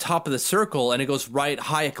shoots from the top of the circle and it goes right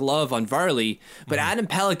high glove on Varley, but Adam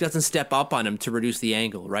Pelech doesn't step up on him to reduce the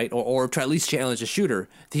angle, right, or to at least challenge the shooter.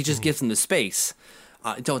 He just gives him the space.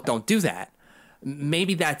 Don't do that.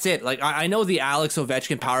 Maybe that's it. Like I know the Alex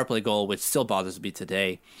Ovechkin power play goal, which still bothers me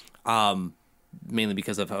today, mainly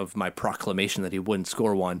because of my proclamation that he wouldn't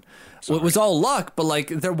score one. Well, it was all luck, but like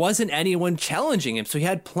there wasn't anyone challenging him, so he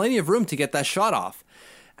had plenty of room to get that shot off.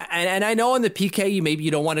 And I know on the PK, maybe you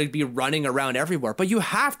don't want to be running around everywhere, but you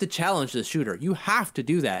have to challenge the shooter. You have to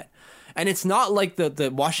do that. And it's not like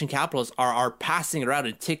the Washington Capitals are passing around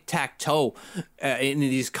in tic-tac-toe in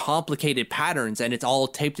these complicated patterns, and it's all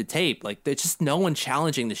tape to tape. Like, there's just no one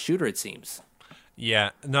challenging the shooter, it seems. Yeah,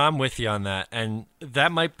 no, I'm with you on that. And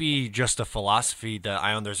that might be just a philosophy that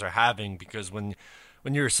Islanders are having, because when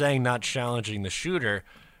you were saying not challenging the shooter,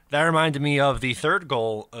 that reminded me of the third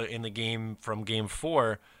goal in the game from Game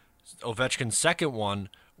 4, Ovechkin's second one,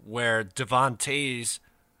 where Devon Tays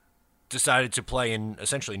decided to play in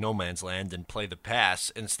essentially no man's land and play the pass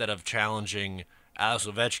instead of challenging Alex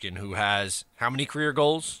Ovechkin, who has how many career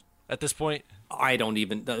goals at this point? I don't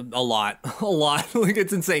even, a lot. Like,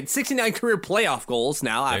 it's insane. 69 career playoff goals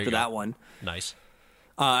now after that one. Nice.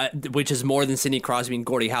 Which is more than Sidney Crosby and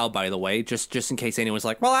Gordie Howe, by the way, just in case anyone's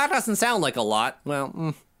like, well, that doesn't sound like a lot.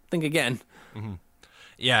 Well, think again. Mm-hmm.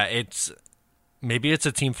 Yeah, maybe it's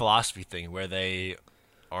a team philosophy thing where they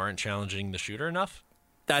aren't challenging the shooter enough.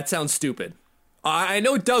 That sounds stupid. I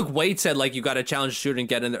know Doug Waite said, like, you got to challenge the shooter and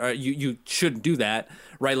get in there. You shouldn't do that,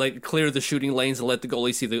 right? Like, clear the shooting lanes and let the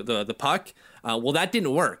goalie see the puck. Well, that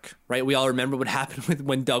didn't work, right? We all remember what happened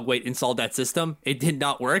when Doug Waite installed that system. It did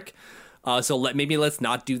not work. So maybe let's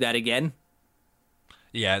not do that again.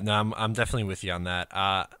 Yeah, no, I'm definitely with you on that.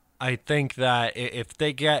 I think that if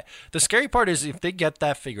they get... The scary part is if they get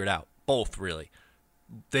that figured out, both really,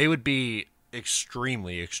 they would be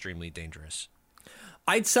extremely, extremely dangerous.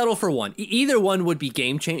 I'd settle for one. Either one would be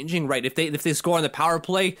game changing, right? If they score on the power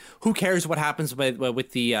play, who cares what happens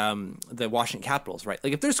with the Washington Capitals, right?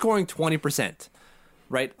 Like if they're scoring 20%,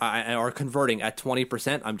 right, or converting at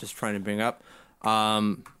 20%, I'm just trying to bring up.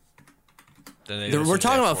 We're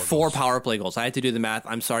talking about 4 power play goals. I had to do the math.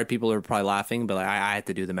 I'm sorry, people are probably laughing, but I had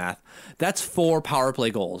to do the math. That's 4 power play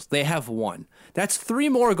goals. They have 1. That's 3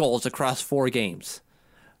 more goals across 4 games.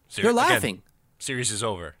 They're laughing. Again, series is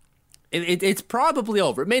over. It's probably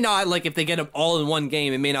over. It may not, like if they get them all in one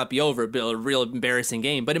game, it may not be over. It'll be a real embarrassing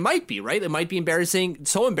game, but it might be, right? It might be embarrassing,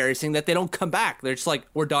 so embarrassing that they don't come back. They're just like,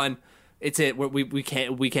 we're done. It's it. We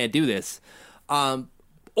can't do this.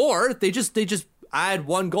 Or they just add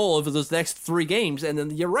 1 goal over those next 3 games, and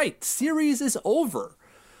then you're right, series is over.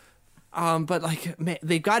 But like, man,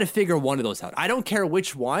 they've got to figure one of those out. I don't care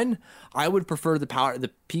which one. I would prefer the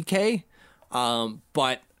PK,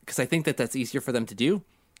 but because I think that's easier for them to do.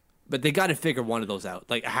 But they got to figure one of those out.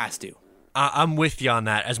 Like, it has to. I'm with you on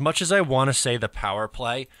that. As much as I want to say the power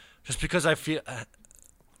play, just because I feel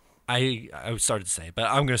I started to say it, but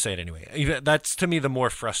I'm going to say it anyway. That's to me the more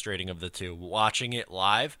frustrating of the two, watching it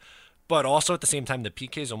live. But also at the same time, the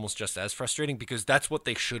PK is almost just as frustrating because that's what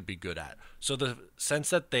they should be good at. So the sense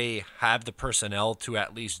that they have the personnel to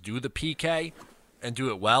at least do the PK and do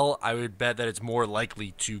it well, I would bet that it's more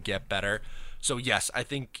likely to get better. So yes, I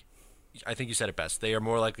think you said it best. They are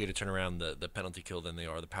more likely to turn around the penalty kill than they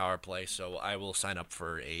are the power play. So I will sign up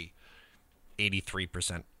for a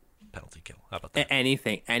 83% penalty kill. How about that?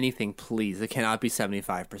 Anything, please. It cannot be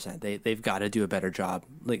 75%. They've got to do a better job.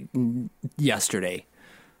 Like yesterday.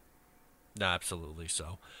 No, absolutely.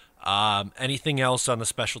 So, anything else on the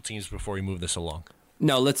special teams before we move this along?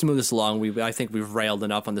 No, let's move this along. I think we've railed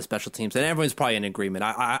enough on the special teams, and everyone's probably in agreement.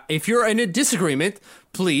 If you're in a disagreement,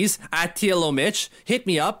 please, at TLO Mitch, hit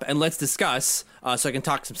me up, and let's discuss so I can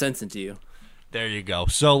talk some sense into you. There you go.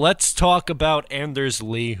 So let's talk about Anders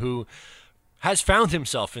Lee, who has found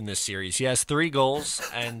himself in this series. He has 3 goals,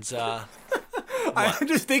 and... I'm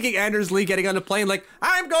just thinking Anders Lee getting on a plane like,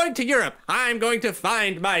 I'm going to Europe. I'm going to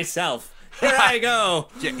find myself. Here I go.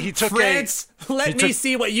 Yeah, he took France, let me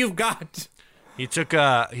see what you've got. He took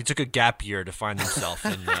a gap year to find himself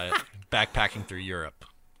in backpacking through Europe.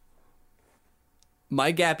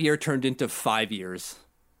 My gap year turned into 5 years.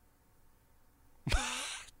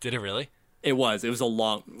 Did it really? It was a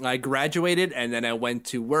long. I graduated and then I went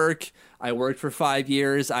to work. I worked for 5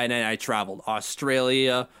 years and then I traveled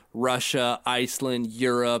Australia, Russia, Iceland,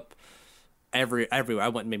 Europe, everywhere. I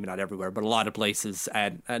went maybe not everywhere, but a lot of places.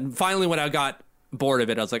 And finally, when I got bored of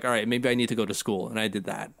it, I was like, all right, maybe I need to go to school, and I did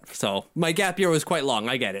that. So my gap year was quite long.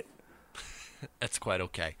 I get it. That's quite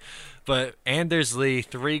okay. But Anders Lee,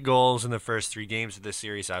 3 goals in the first 3 games of this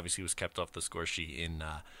series. Obviously, was kept off the score sheet in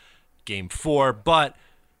Game 4, but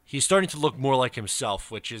he's starting to look more like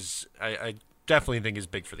himself, which is I definitely think is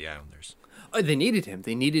big for the Islanders. They needed him.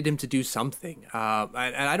 They needed him to do something. And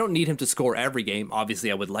I don't need him to score every game.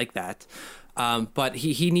 Obviously, I would like that. But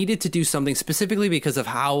he needed to do something specifically because of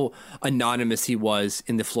how anonymous he was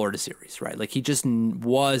in the Florida series, right? Like, he just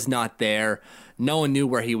was not there. No one knew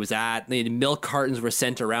where he was at. The milk cartons were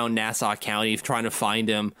sent around Nassau County trying to find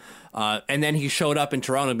him. And then he showed up in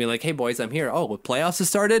Toronto and be like, hey, boys, I'm here. Oh, what, playoffs has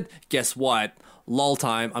started? Guess what? Lull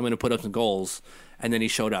time. I'm going to put up some goals. And then he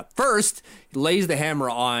showed up. First, he lays the hammer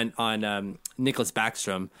on Nicklas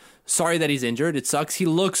Backstrom. Sorry that he's injured. It sucks. He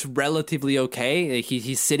looks relatively okay.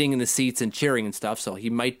 He's sitting in the seats and cheering and stuff, so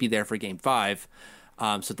he might be there for Game 5.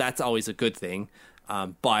 So that's always a good thing.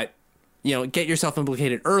 But, you know, get yourself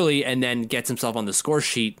implicated early and then gets himself on the score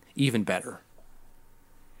sheet, even better.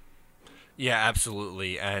 Yeah,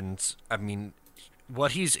 absolutely. And, I mean,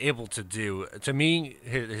 what he's able to do, to me,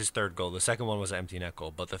 his third goal, the second one was an empty net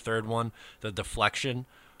goal, but the third one, the deflection,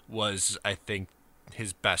 was, I think,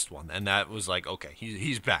 his best one. And that was like, okay,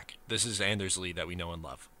 he's back. This is Anders Lee that we know and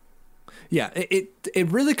love. Yeah, it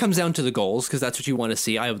really comes down to the goals, because that's what you want to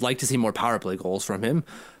see. I would like to see more power play goals from him.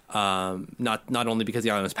 Not only because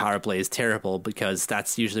the Islanders' power play is terrible, because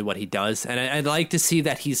that's usually what he does. And I'd like to see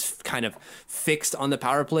that he's kind of fixed on the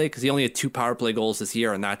power play, because he only had 2 power play goals this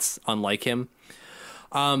year, and that's unlike him.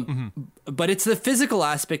 But it's the physical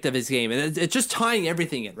aspect of his game, and it's just tying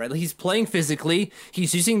everything in, right? Like, he's playing physically.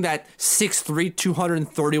 He's using that 6'3",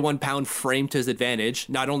 231-pound frame to his advantage,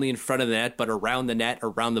 not only in front of the net, but around the net,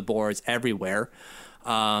 around the boards, everywhere.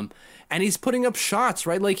 And he's putting up shots,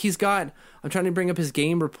 right? Like, he's got, I'm trying to bring up his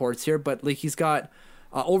game reports here, but like, he's got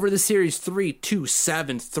over the series 3, 2,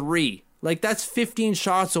 7, 3. Like, that's 15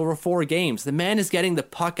 shots over 4 games. The man is getting the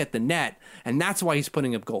puck at the net, and that's why he's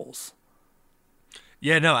putting up goals.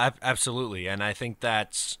 Yeah, no, absolutely. And I think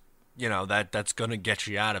that's that's going to get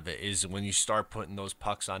you out of it is when you start putting those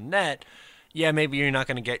pucks on net. Yeah, maybe you're not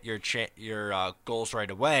going to get your goals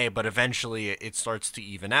right away, but eventually it starts to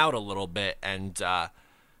even out a little bit. And,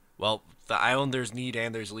 the Islanders need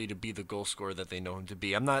Anders Lee to be the goal scorer that they know him to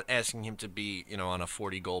be. I'm not asking him to be, on a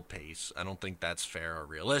 40-goal pace. I don't think that's fair or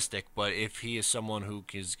realistic. But if he is someone who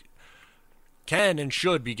can and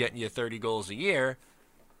should be getting you 30 goals a year,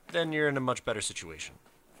 then you're in a much better situation.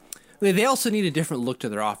 They also need a different look to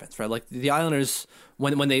their offense, right? Like the Islanders,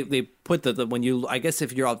 when they put when you, I guess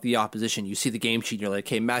if you're the opposition, you see the game sheet and you're like,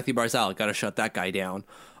 okay, Matthew Barzal, got to shut that guy down.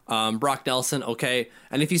 Brock Nelson, okay.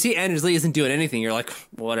 And if you see Anders Lee isn't doing anything, you're like,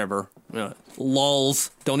 whatever.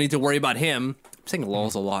 Lulz, don't need to worry about him. I'm saying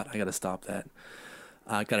lulz a lot. I got to stop that.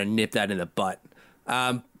 Got to nip that in the butt.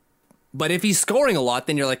 But if he's scoring a lot,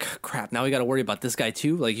 then you're like, crap, now we got to worry about this guy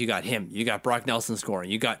too? Like, you got him. You got Brock Nelson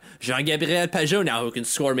scoring. You got Jean-Gabriel Pageau now who can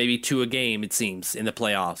score maybe 2 a game, it seems, in the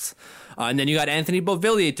playoffs. And then you got Anthony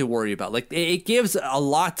Beauvillier to worry about. Like, it gives a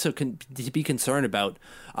lot to be concerned about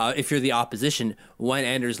if you're the opposition when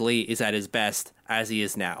Anders Lee is at his best as he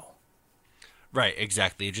is now. Right,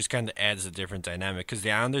 exactly. It just kind of adds a different dynamic because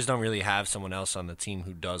the Islanders don't really have someone else on the team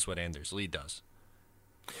who does what Anders Lee does.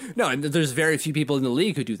 No, and there's very few people in the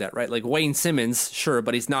league who do that, right? Like Wayne Simmons, sure,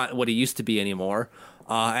 but he's not what he used to be anymore.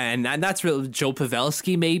 And that's really Joe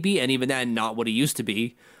Pavelski, maybe, and even then, not what he used to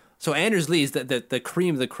be. So Anders Lee is the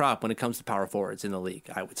cream of the crop when it comes to power forwards in the league,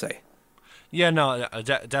 I would say. Yeah, no,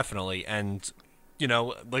 definitely. And,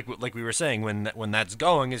 like we were saying, when that's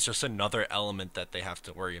going, it's just another element that they have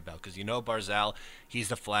to worry about. Because, Barzal, he's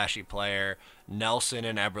the flashy player. Nelson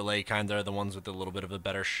and Eberle kind of are the ones with a little bit of a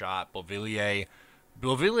better shot.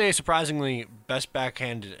 Beauvillier, surprisingly, best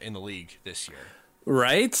backhand in the league this year.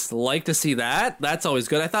 Right? Like to see that. That's always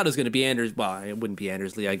good. I thought it was going to be Anders. Well, it wouldn't be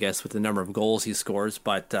Anders Lee, I guess, with the number of goals he scores.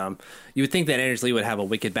 But you would think that Anders Lee would have a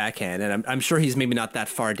wicked backhand. And I'm sure he's maybe not that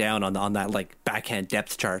far down on that like backhand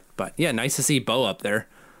depth chart. But yeah, nice to see Bo up there.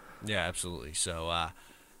 Yeah, absolutely. So,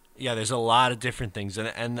 there's a lot of different things.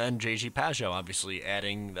 And then JG Pageau, obviously,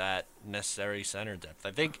 adding that necessary center depth.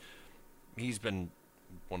 I think he's been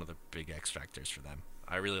one of the big X factors for them.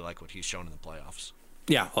 I really like what he's shown in the playoffs.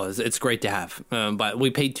 Yeah, well, it's great to have. But we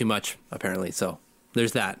paid too much, apparently. So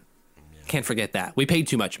there's that. Yeah. Can't forget that. We paid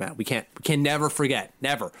too much, Matt. We can never forget.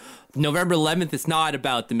 Never. November 11th, it's not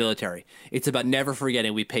about the military. It's about never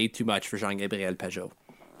forgetting we paid too much for Jean-Gabriel Pageau.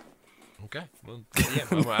 Okay. Well, yeah,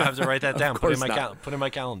 I have to write that down. Put in my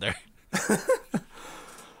calendar.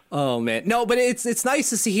 Oh, man. No, but it's nice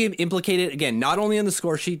to see him implicated, again, not only on the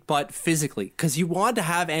score sheet, but physically. Because you want to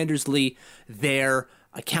have Anders Lee there,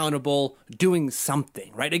 accountable, doing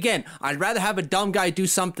something, right? Again, I'd rather have a dumb guy do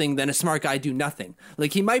something than a smart guy do nothing.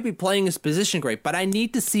 Like, he might be playing his position great, but I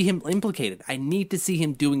need to see him implicated. I need to see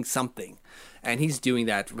him doing something. And he's doing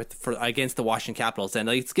that against the Washington Capitals. And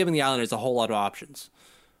it's giving the Islanders a whole lot of options.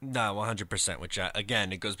 No, 100%, which,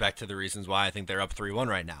 again, it goes back to the reasons why I think they're up 3-1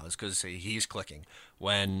 right now, is because he's clicking.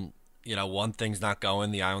 When, one thing's not going,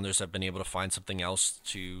 the Islanders have been able to find something else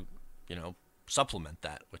to, supplement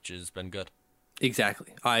that, which has been good.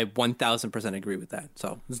 Exactly. I 1,000% agree with that.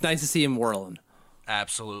 So it's nice to see him whirling.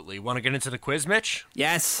 Absolutely. Want to get into the quiz, Mitch?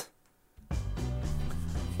 Yes.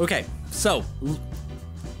 Okay, so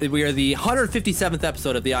we are the 157th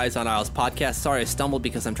episode of the Eyes on Isles podcast. Sorry, I stumbled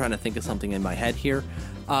because I'm trying to think of something in my head here.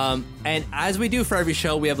 And as we do for every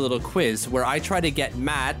show, we have a little quiz where I try to get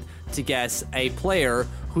Matt to guess a player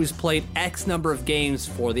who's played X number of games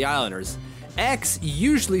for the Islanders. X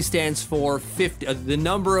usually stands for 50,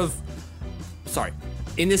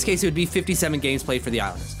 in this case, it would be 57 games played for the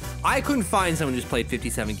Islanders. I couldn't find someone who's played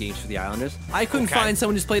 57 games for the Islanders. I couldn't find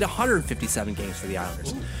someone who's played 157 games for the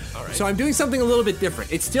Islanders. Ooh, all right. So I'm doing something a little bit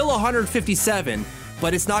different. It's still 157,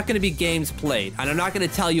 but it's not going to be games played. And I'm not going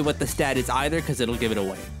to tell you what the stat is either because it'll give it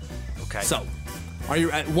away. Okay. So, are you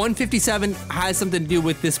at 157 has something to do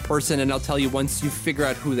with this person, and I'll tell you once you figure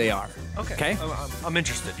out who they are. Okay? I'm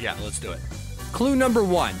interested. Yeah, let's do it. Clue number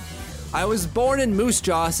 1. I was born in Moose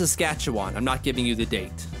Jaw, Saskatchewan. I'm not giving you the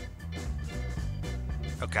date.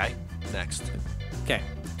 Okay, next. Okay.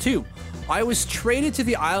 2. I was traded to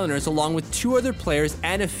the Islanders along with 2 other players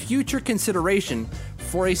and a future consideration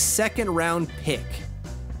for a second-round pick.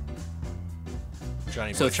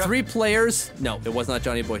 Johnny Boychuk? So 3 players. No, it was not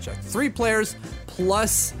Johnny Boychuk. 3 players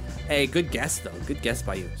plus a good guess, though. Good guess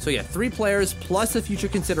by you. So yeah, 3 players plus the future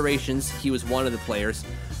considerations. He was one of the players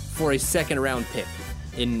for a second-round pick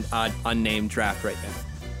in unnamed draft right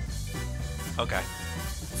now. Okay.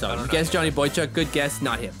 So you guessed Johnny Boychuk. Good guess,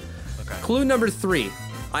 not him. Okay. Clue number 3.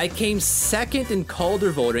 I came second in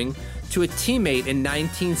Calder voting to a teammate in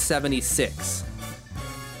 1976.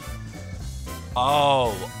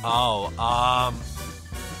 Oh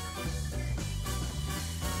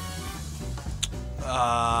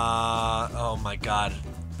my God.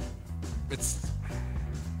 Is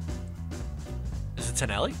it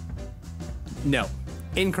Tonelli? No.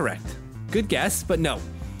 Incorrect. Good guess, but no.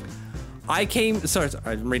 Sorry,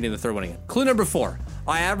 I'm reading the third one again. Clue number 4.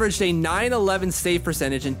 I averaged a 911 save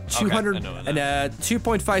percentage and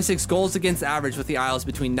 2.56 goals against average with the Isles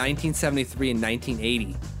between 1973 and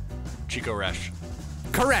 1980. Chico Resch.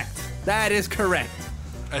 Correct. That is correct.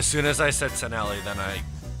 As soon as I said Tonelli, then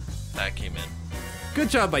that came in. Good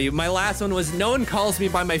job by you. My last one was no one calls me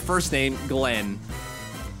by my first name, Glenn.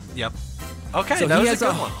 Yep. Okay, so that he was has a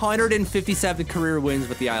good one. 157 career wins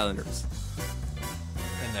with the Islanders.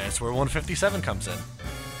 And that's where 157 comes in.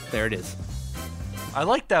 There it is. I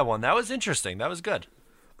liked that one. That was interesting. That was good.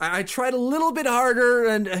 I tried a little bit harder,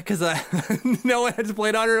 and because no one had to play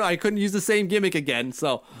it harder, I couldn't use the same gimmick again.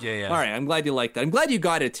 So yeah. All right, I'm glad you liked that. I'm glad you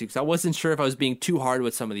got it too, because I wasn't sure if I was being too hard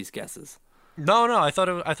with some of these guesses. No, I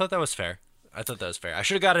thought that was fair. I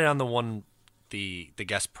should have got it on the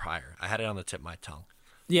guess prior. I had it on the tip of my tongue.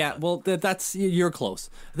 Yeah, well, that's you're close.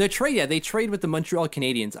 They trade with the Montreal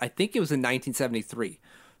Canadiens. I think it was in 1973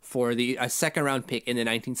 for a second round pick in the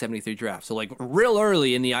 1973 draft. So like real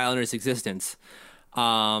early in the Islanders' existence.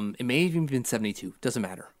 It may have even been 72. Doesn't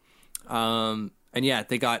matter. And yeah,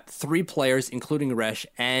 they got 3 players, including Resch,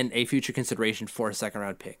 and a future consideration for a second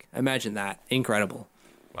round pick. Imagine that. Incredible.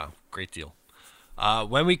 Wow, great deal.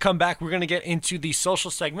 When we come back, we're going to get into the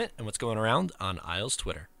social segment and what's going around on Isles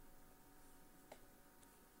Twitter.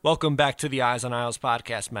 Welcome back to the Eyes on Isles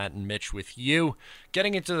podcast. Matt and Mitch with you.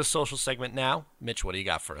 Getting into the social segment now. Mitch, what do you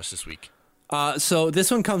got for us this week? So this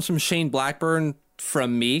one comes from Shane Blackburn,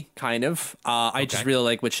 from me, kind of. I just really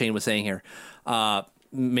like what Shane was saying here.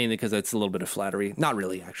 Mainly because it's a little bit of flattery. Not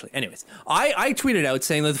really, actually. Anyways, I tweeted out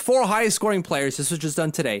saying that the 4 highest scoring players, this was just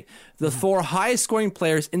done today, the 4 highest scoring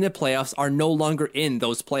players in the playoffs are no longer in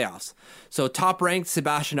those playoffs. So top ranked,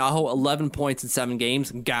 Sebastian Aho, 11 points in 7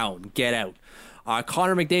 games. Gown, get out.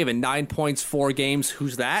 Connor McDavid, 9 points, 4 games.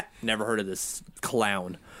 Who's that? Never heard of this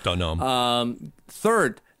clown. Don't know him.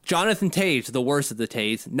 Third, Jonathan Toews, the worst of the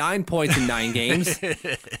Toews, 9 points in 9 games.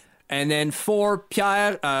 And then 4,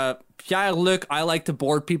 Pierre-Luc, I like to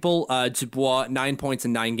board people, Dubois, 9 points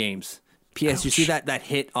in 9 games. P.S. You see that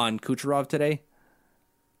hit on Kucherov today?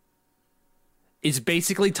 It's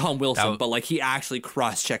basically Tom Wilson, but like he actually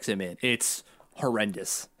cross-checks him in. It's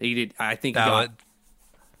horrendous. I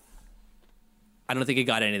don't think he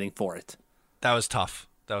got anything for it. That was tough.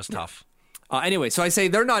 Anyway, so I say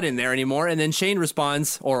they're not in there anymore, and then Shane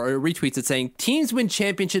responds or retweets it saying, teams win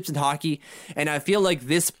championships in hockey, and I feel like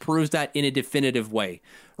this proves that in a definitive way,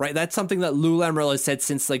 right? That's something that Lou Lamoriello has said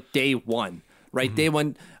since like day one, right? Mm-hmm. Day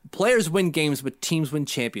one, players win games, but teams win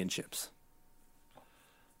championships.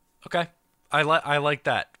 Okay. I like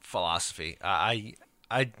that philosophy. And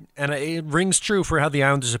it rings true for how the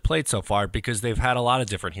Islanders have played so far because they've had a lot of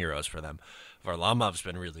different heroes for them. Varlamov's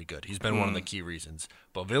been really good. He's been one of the key reasons.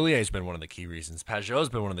 Beauvillier's been one of the key reasons. Pajot's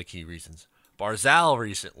been one of the key reasons. Barzal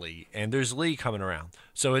recently, and there's Lee coming around.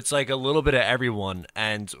 So it's like a little bit of everyone,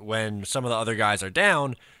 and when some of the other guys are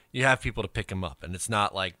down, you have people to pick him up, and it's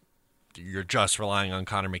not like you're just relying on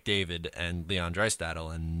Connor McDavid and Leon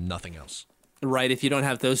Draisaitl and nothing else. Right, if you don't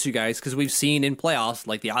have those 2 guys, because we've seen in playoffs,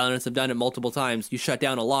 like the Islanders have done it multiple times, you shut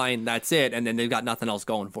down a line, that's it, and then they've got nothing else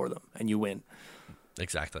going for them, and you win.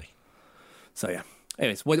 Exactly. So, yeah.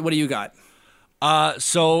 Anyways, what do you got?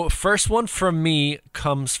 So first one from me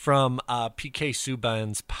comes from PK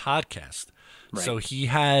Subban's podcast. Right. So he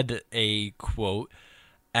had a quote,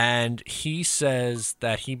 and he says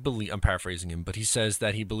that I'm paraphrasing him, but he says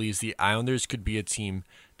that he believes the Islanders could be a team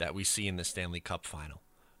that we see in the Stanley Cup final.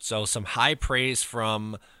 So some high praise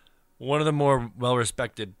from one of the more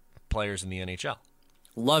well-respected players in the NHL.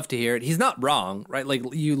 Love to hear it. He's not wrong, right? Like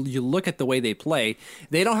you look at the way they play.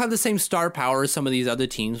 They don't have the same star power as some of these other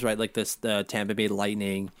teams, right? Like the Tampa Bay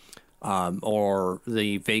Lightning or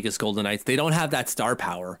the Vegas Golden Knights. They don't have that star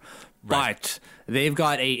power, right. But they've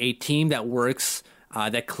got a team that works,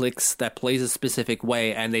 that clicks, that plays a specific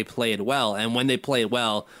way, and they play it well. And when they play it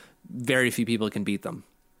well, very few people can beat them.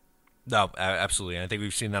 No, absolutely. I think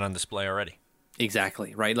we've seen that on display already.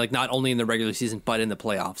 Exactly, right? Like not only in the regular season, but in the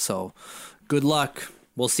playoffs. So good luck.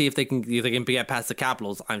 We'll see if they can get past the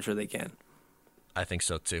Capitals. I'm sure they can. I think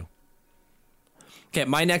so, too. Okay,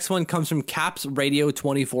 my next one comes from Caps Radio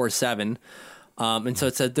 24/7. And so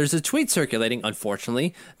it said, there's a tweet circulating,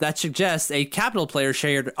 unfortunately, that suggests a Capital player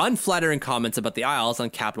shared unflattering comments about the Isles on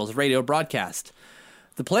Capital's radio broadcast.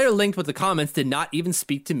 The player linked with the comments did not even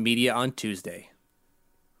speak to media on Tuesday.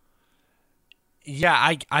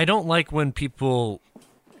 Yeah, I don't like when people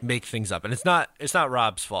make things up, and it's not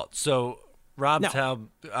Rob's fault. So Rob Taub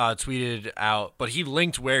tweeted out, but he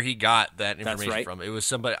linked where he got that information from. It was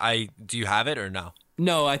somebody. Do you have it or no?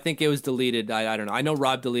 No, I think it was deleted. I don't know. I know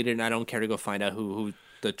Rob deleted it, and I don't care to go find out who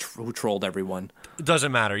trolled everyone. It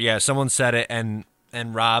doesn't matter. Yeah, someone said it, and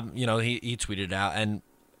Rob, he tweeted it out. And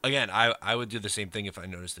again, I would do the same thing if I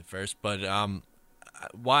noticed it first. But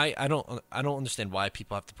why I don't understand why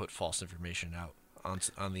people have to put false information out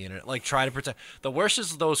on the internet. Like, try to protect. The worst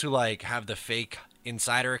is those who like have the fake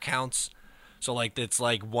insider accounts. So like it's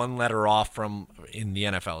like one letter off from in the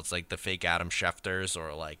NFL. It's like the fake Adam Schefters,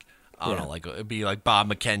 or like I don't know, like it'd be like Bob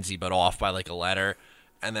McKenzie but off by like a letter,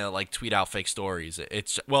 and then like tweet out fake stories.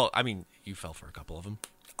 It's I mean, you fell for a couple of them.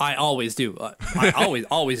 I always do. I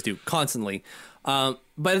always do, constantly. But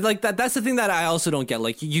like that's the thing that I also don't get.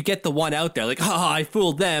 Like, you get the one out there, like, I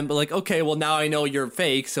fooled them, but like, okay, well now I know you're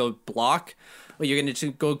fake, so block. Well, you're gonna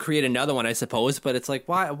just go create another one, I suppose. But it's like,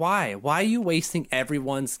 why are you wasting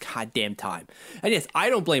everyone's goddamn time? And yes, I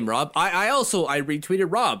don't blame Rob. I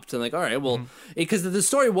retweeted Rob. So I'm like, all right, well, because the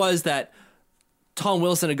story was that Tom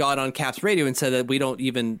Wilson had got on Caps Radio and said that we don't he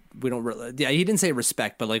didn't say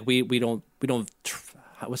respect, but like we don't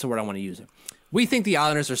what's the word I want to use? We think the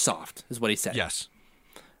Islanders are soft, is what he said. Yes.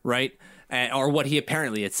 Right? Or what he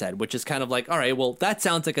apparently had said, which is kind of like, all right, well, that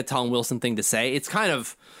sounds like a Tom Wilson thing to say. It's kind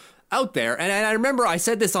of out there. And I remember I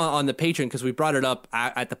said this on the Patreon because we brought it up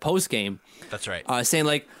at the post game. That's right. Saying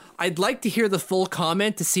like, I'd like to hear the full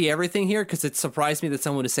comment to see everything here, because it surprised me that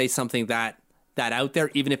someone would say something that out there,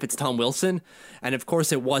 even if it's Tom Wilson. And of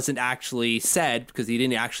course it wasn't actually said, because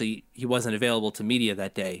he wasn't available to media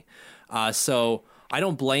that day. So I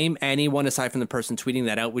don't blame anyone aside from the person tweeting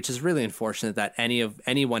that out, which is really unfortunate that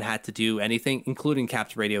anyone had to do anything, including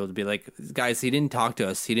Caps Radio, to be like, guys, he didn't talk to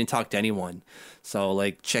us. He didn't talk to anyone. So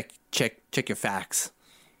like, check your facts.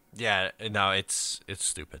 Yeah, no, it's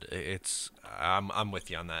stupid. I'm with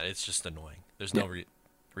you on that. It's just annoying. There's no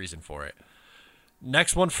reason for it.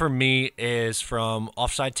 Next one for me is from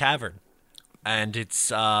Offside Tavern, and it's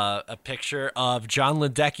a picture of John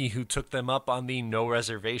Ledecky, who took them up on the no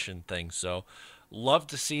reservation thing. So love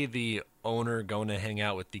to see the owner going to hang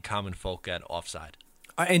out with the common folk at Offside.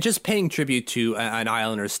 And just paying tribute to an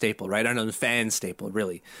Islanders staple, right? I know the fan staple,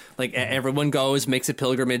 really. Like, everyone goes, makes a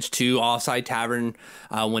pilgrimage to Offside Tavern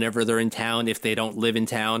whenever they're in town, if they don't live in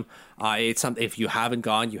town. It's something, if you haven't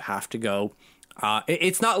gone, you have to go.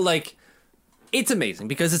 It's not like, it's amazing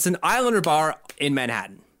because it's an Islander bar in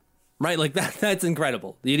Manhattan, right? Like, that's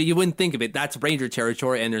incredible. You wouldn't think of it. That's Ranger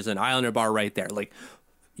territory, and there's an Islander bar right there. Like,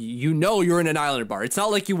 you're in an Islander bar. It's not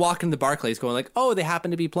like you walk into the Barclays going like, oh, they happen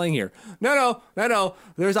to be playing here. No.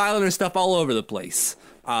 There's Islander stuff all over the place.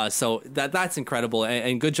 So that's incredible,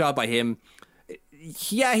 and good job by him.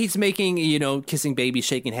 Yeah, he's making, kissing babies,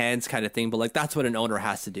 shaking hands kind of thing, but like, that's what an owner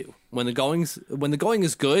has to do. When the going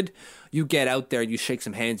is good, you get out there, you shake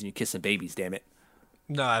some hands, and you kiss some babies. Damn it.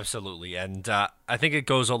 No, absolutely, and I think it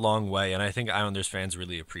goes a long way, and I think Islanders fans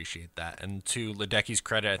really appreciate that. And to Ledecky's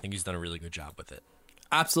credit, I think he's done a really good job with it.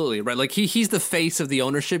 Absolutely, right. Like, he's the face of the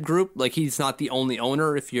ownership group. Like, he's not the only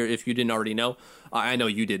owner. If you didn't already know, I know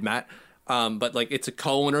you did, Matt. But like, it's a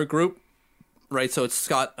co-owner group, right? So it's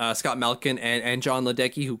Scott Malkin and John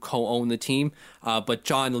Ledecky who co-own the team. But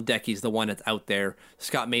John Ledecky is the one that's out there.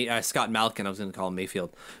 Scott Malkin, I was going to call him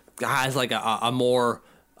Mayfield, has like a more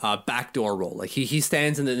backdoor role. Like, he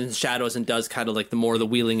stands in the shadows and does kind of like the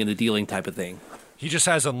wheeling and the dealing type of thing. He just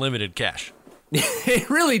has unlimited cash. It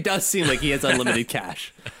really does seem like he has unlimited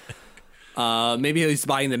cash. Maybe he's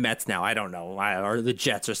buying the Mets now. I don't know. Or the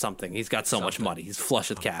Jets or something. He's got so much money. He's flush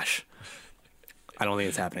with cash. I don't think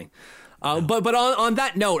it's happening. But on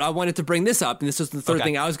that note, I wanted to bring this up, and this is the third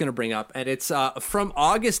thing I was going to bring up, and it's from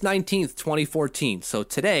August 19th, 2014. So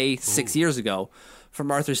today, 6 years ago,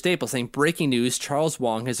 from Arthur Staples saying, breaking news, Charles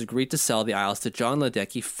Wong has agreed to sell the Isles to John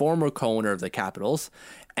Ledecky, former co-owner of the Capitals,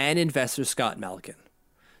 and investor Scott Malkin.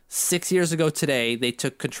 6 years ago today, they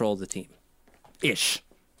took control of the team. Ish.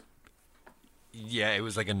 Yeah, it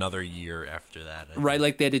was like another year after that. Right,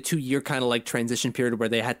 like they had a 2-year kind of like transition period where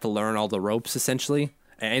they had to learn all the ropes, essentially.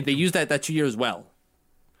 And they used that 2 years well.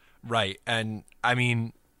 Right, and I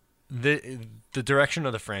mean, the direction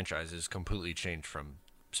of the franchise has completely changed from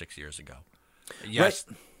 6 years ago. Yes,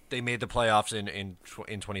 right. They made the playoffs in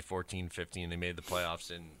 2014-15. They made the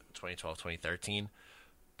playoffs in 2012-2013.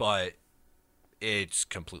 But it's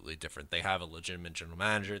completely different. They have a legitimate general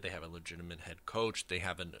manager. They have a legitimate head coach. They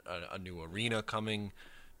have a new arena coming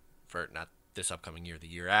for not this upcoming year, the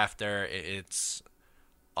year after. It's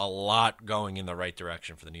a lot going in the right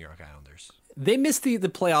direction for the New York Islanders. They missed the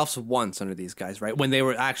playoffs once under these guys, right? When they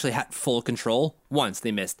were actually had full control, once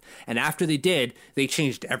they missed. And after they did, they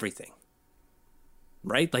changed everything.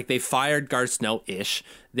 Right? Like they fired Garth Snow-ish.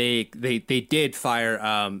 They did fire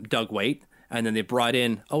Doug Waite, and then they brought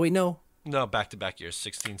in, no, back-to-back years,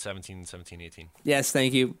 16, 17, 17, 18. Yes,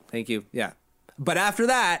 thank you. Yeah. But after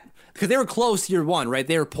that, because they were close year one, right?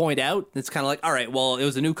 They were point out. It's kind of like, all right, well, it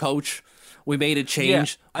was a new coach. We made a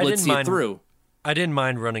change. Let's see it through. I didn't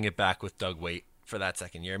mind running it back with Doug Waite for that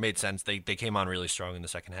second year. It made sense. They came on really strong in the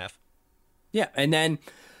second half. Yeah, and then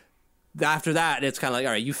after that, it's kind of like,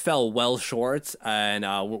 all right, you fell well short, and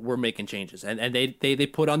we're making changes. And they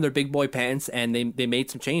put on their big boy pants, and they made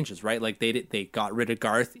some changes, right? Like they got rid of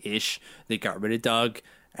Garth-ish. They got rid of Doug.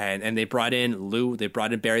 And they brought in Lou, they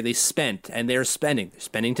brought in Barry, they spent, and they're spending. They're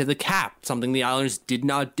spending to the cap, something the Islanders did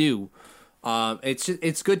not do.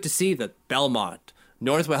 It's good to see that Belmont,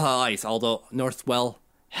 Northwell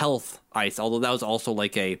Health Ice, although that was also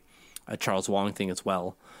like a Charles Wong thing as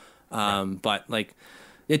well. But like,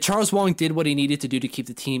 Charles Wong did what he needed to do to keep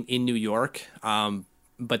the team in New York.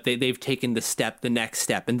 But they've taken the next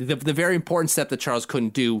step, and the very important step that Charles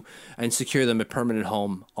couldn't do, and secure them a permanent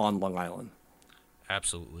home on Long Island.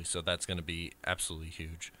 Absolutely. So that's going to be absolutely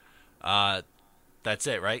huge. That's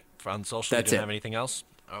it, right? On social, you don't have anything else?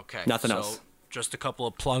 Okay. Nothing else. Just a couple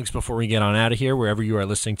of plugs before we get on out of here. Wherever you are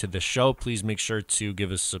listening to this show, please make sure to give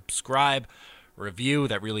us a subscribe, review.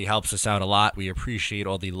 That really helps us out a lot. We appreciate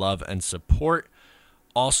all the love and support.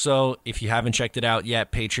 Also, if you haven't checked it out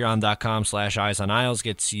yet, patreon.com/EyesOnIsles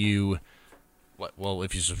gets you... Well,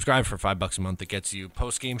 if you subscribe for $5 a month, it gets you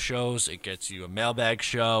post-game shows, it gets you a mailbag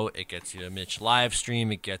show, it gets you a Mitch live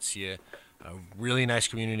stream, it gets you a really nice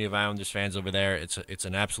community of Islanders fans over there. It's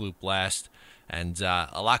an absolute blast, and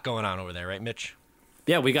a lot going on over there, right, Mitch?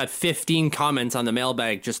 Yeah, we got 15 comments on the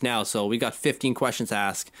mailbag just now, so we got 15 questions to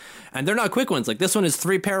ask, and they're not quick ones. Like this one is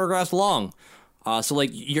 3 paragraphs long. So like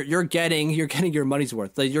you're getting your money's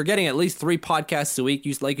worth. Like, you're getting at least 3 podcasts a week.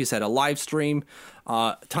 Like you said, a live stream,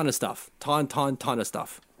 ton of stuff, ton of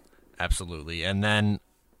stuff. Absolutely. And then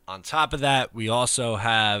on top of that, we also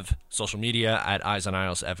have social media at Eyes on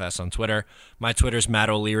Isles FS on Twitter. My Twitter's Matt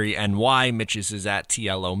O'Leary NY. Mitch's is at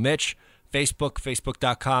TLO Mitch. Facebook,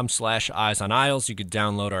 facebook.com/Eyes on Isles. You could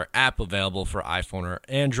download our app, available for iPhone or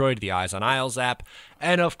Android, the Eyes on Isles app.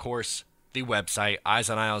 And of course, the website,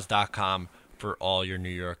 eyesonisles.com. for all your New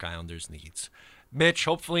York Islanders needs. Mitch,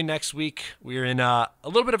 hopefully next week we're in a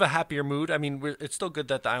little bit of a happier mood. I mean, it's still good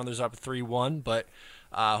that the Islanders are up 3-1, but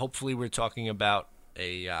hopefully we're talking about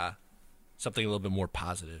something a little bit more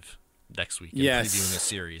positive next week. Yes. Previewing a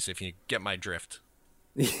series, if you get my drift.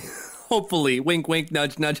 Hopefully. Wink, wink,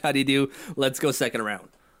 nudge, nudge. How do you do? Let's go second round.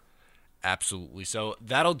 Absolutely. So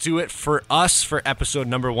that'll do it for us for episode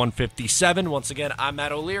number 157. Once again, I'm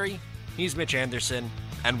Matt O'Leary. He's Mitch Anderson.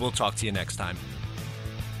 And we'll talk to you next time.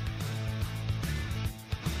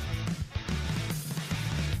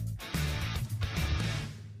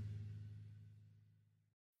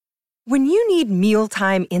 When you need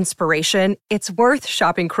mealtime inspiration, it's worth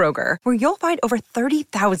shopping Kroger, where you'll find over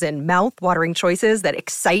 30,000 mouth-watering choices that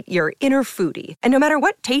excite your inner foodie. And no matter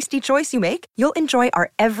what tasty choice you make, you'll enjoy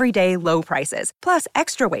our everyday low prices, plus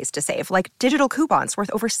extra ways to save, like digital coupons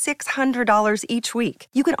worth over $600 each week.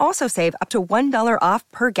 You can also save up to $1 off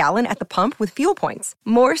per gallon at the pump with fuel points.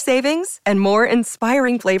 More savings and more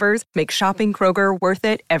inspiring flavors make shopping Kroger worth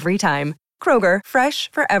it every time. Kroger,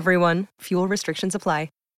 fresh for everyone. Fuel restrictions apply.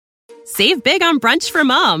 Save big on brunch for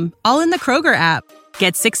mom, all in the Kroger app.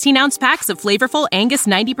 Get 16-ounce packs of flavorful Angus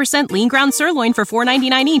 90% lean ground sirloin for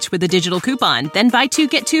 $4.99 each with a digital coupon. Then buy 2,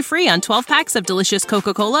 get 2 free on 12 packs of delicious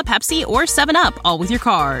Coca-Cola, Pepsi, or 7-Up, all with your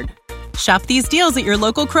card. Shop these deals at your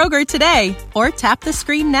local Kroger today, or tap the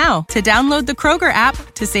screen now to download the Kroger app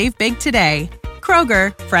to save big today.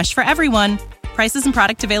 Kroger, fresh for everyone. Prices and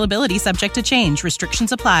product availability subject to change.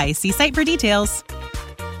 Restrictions apply. See site for details.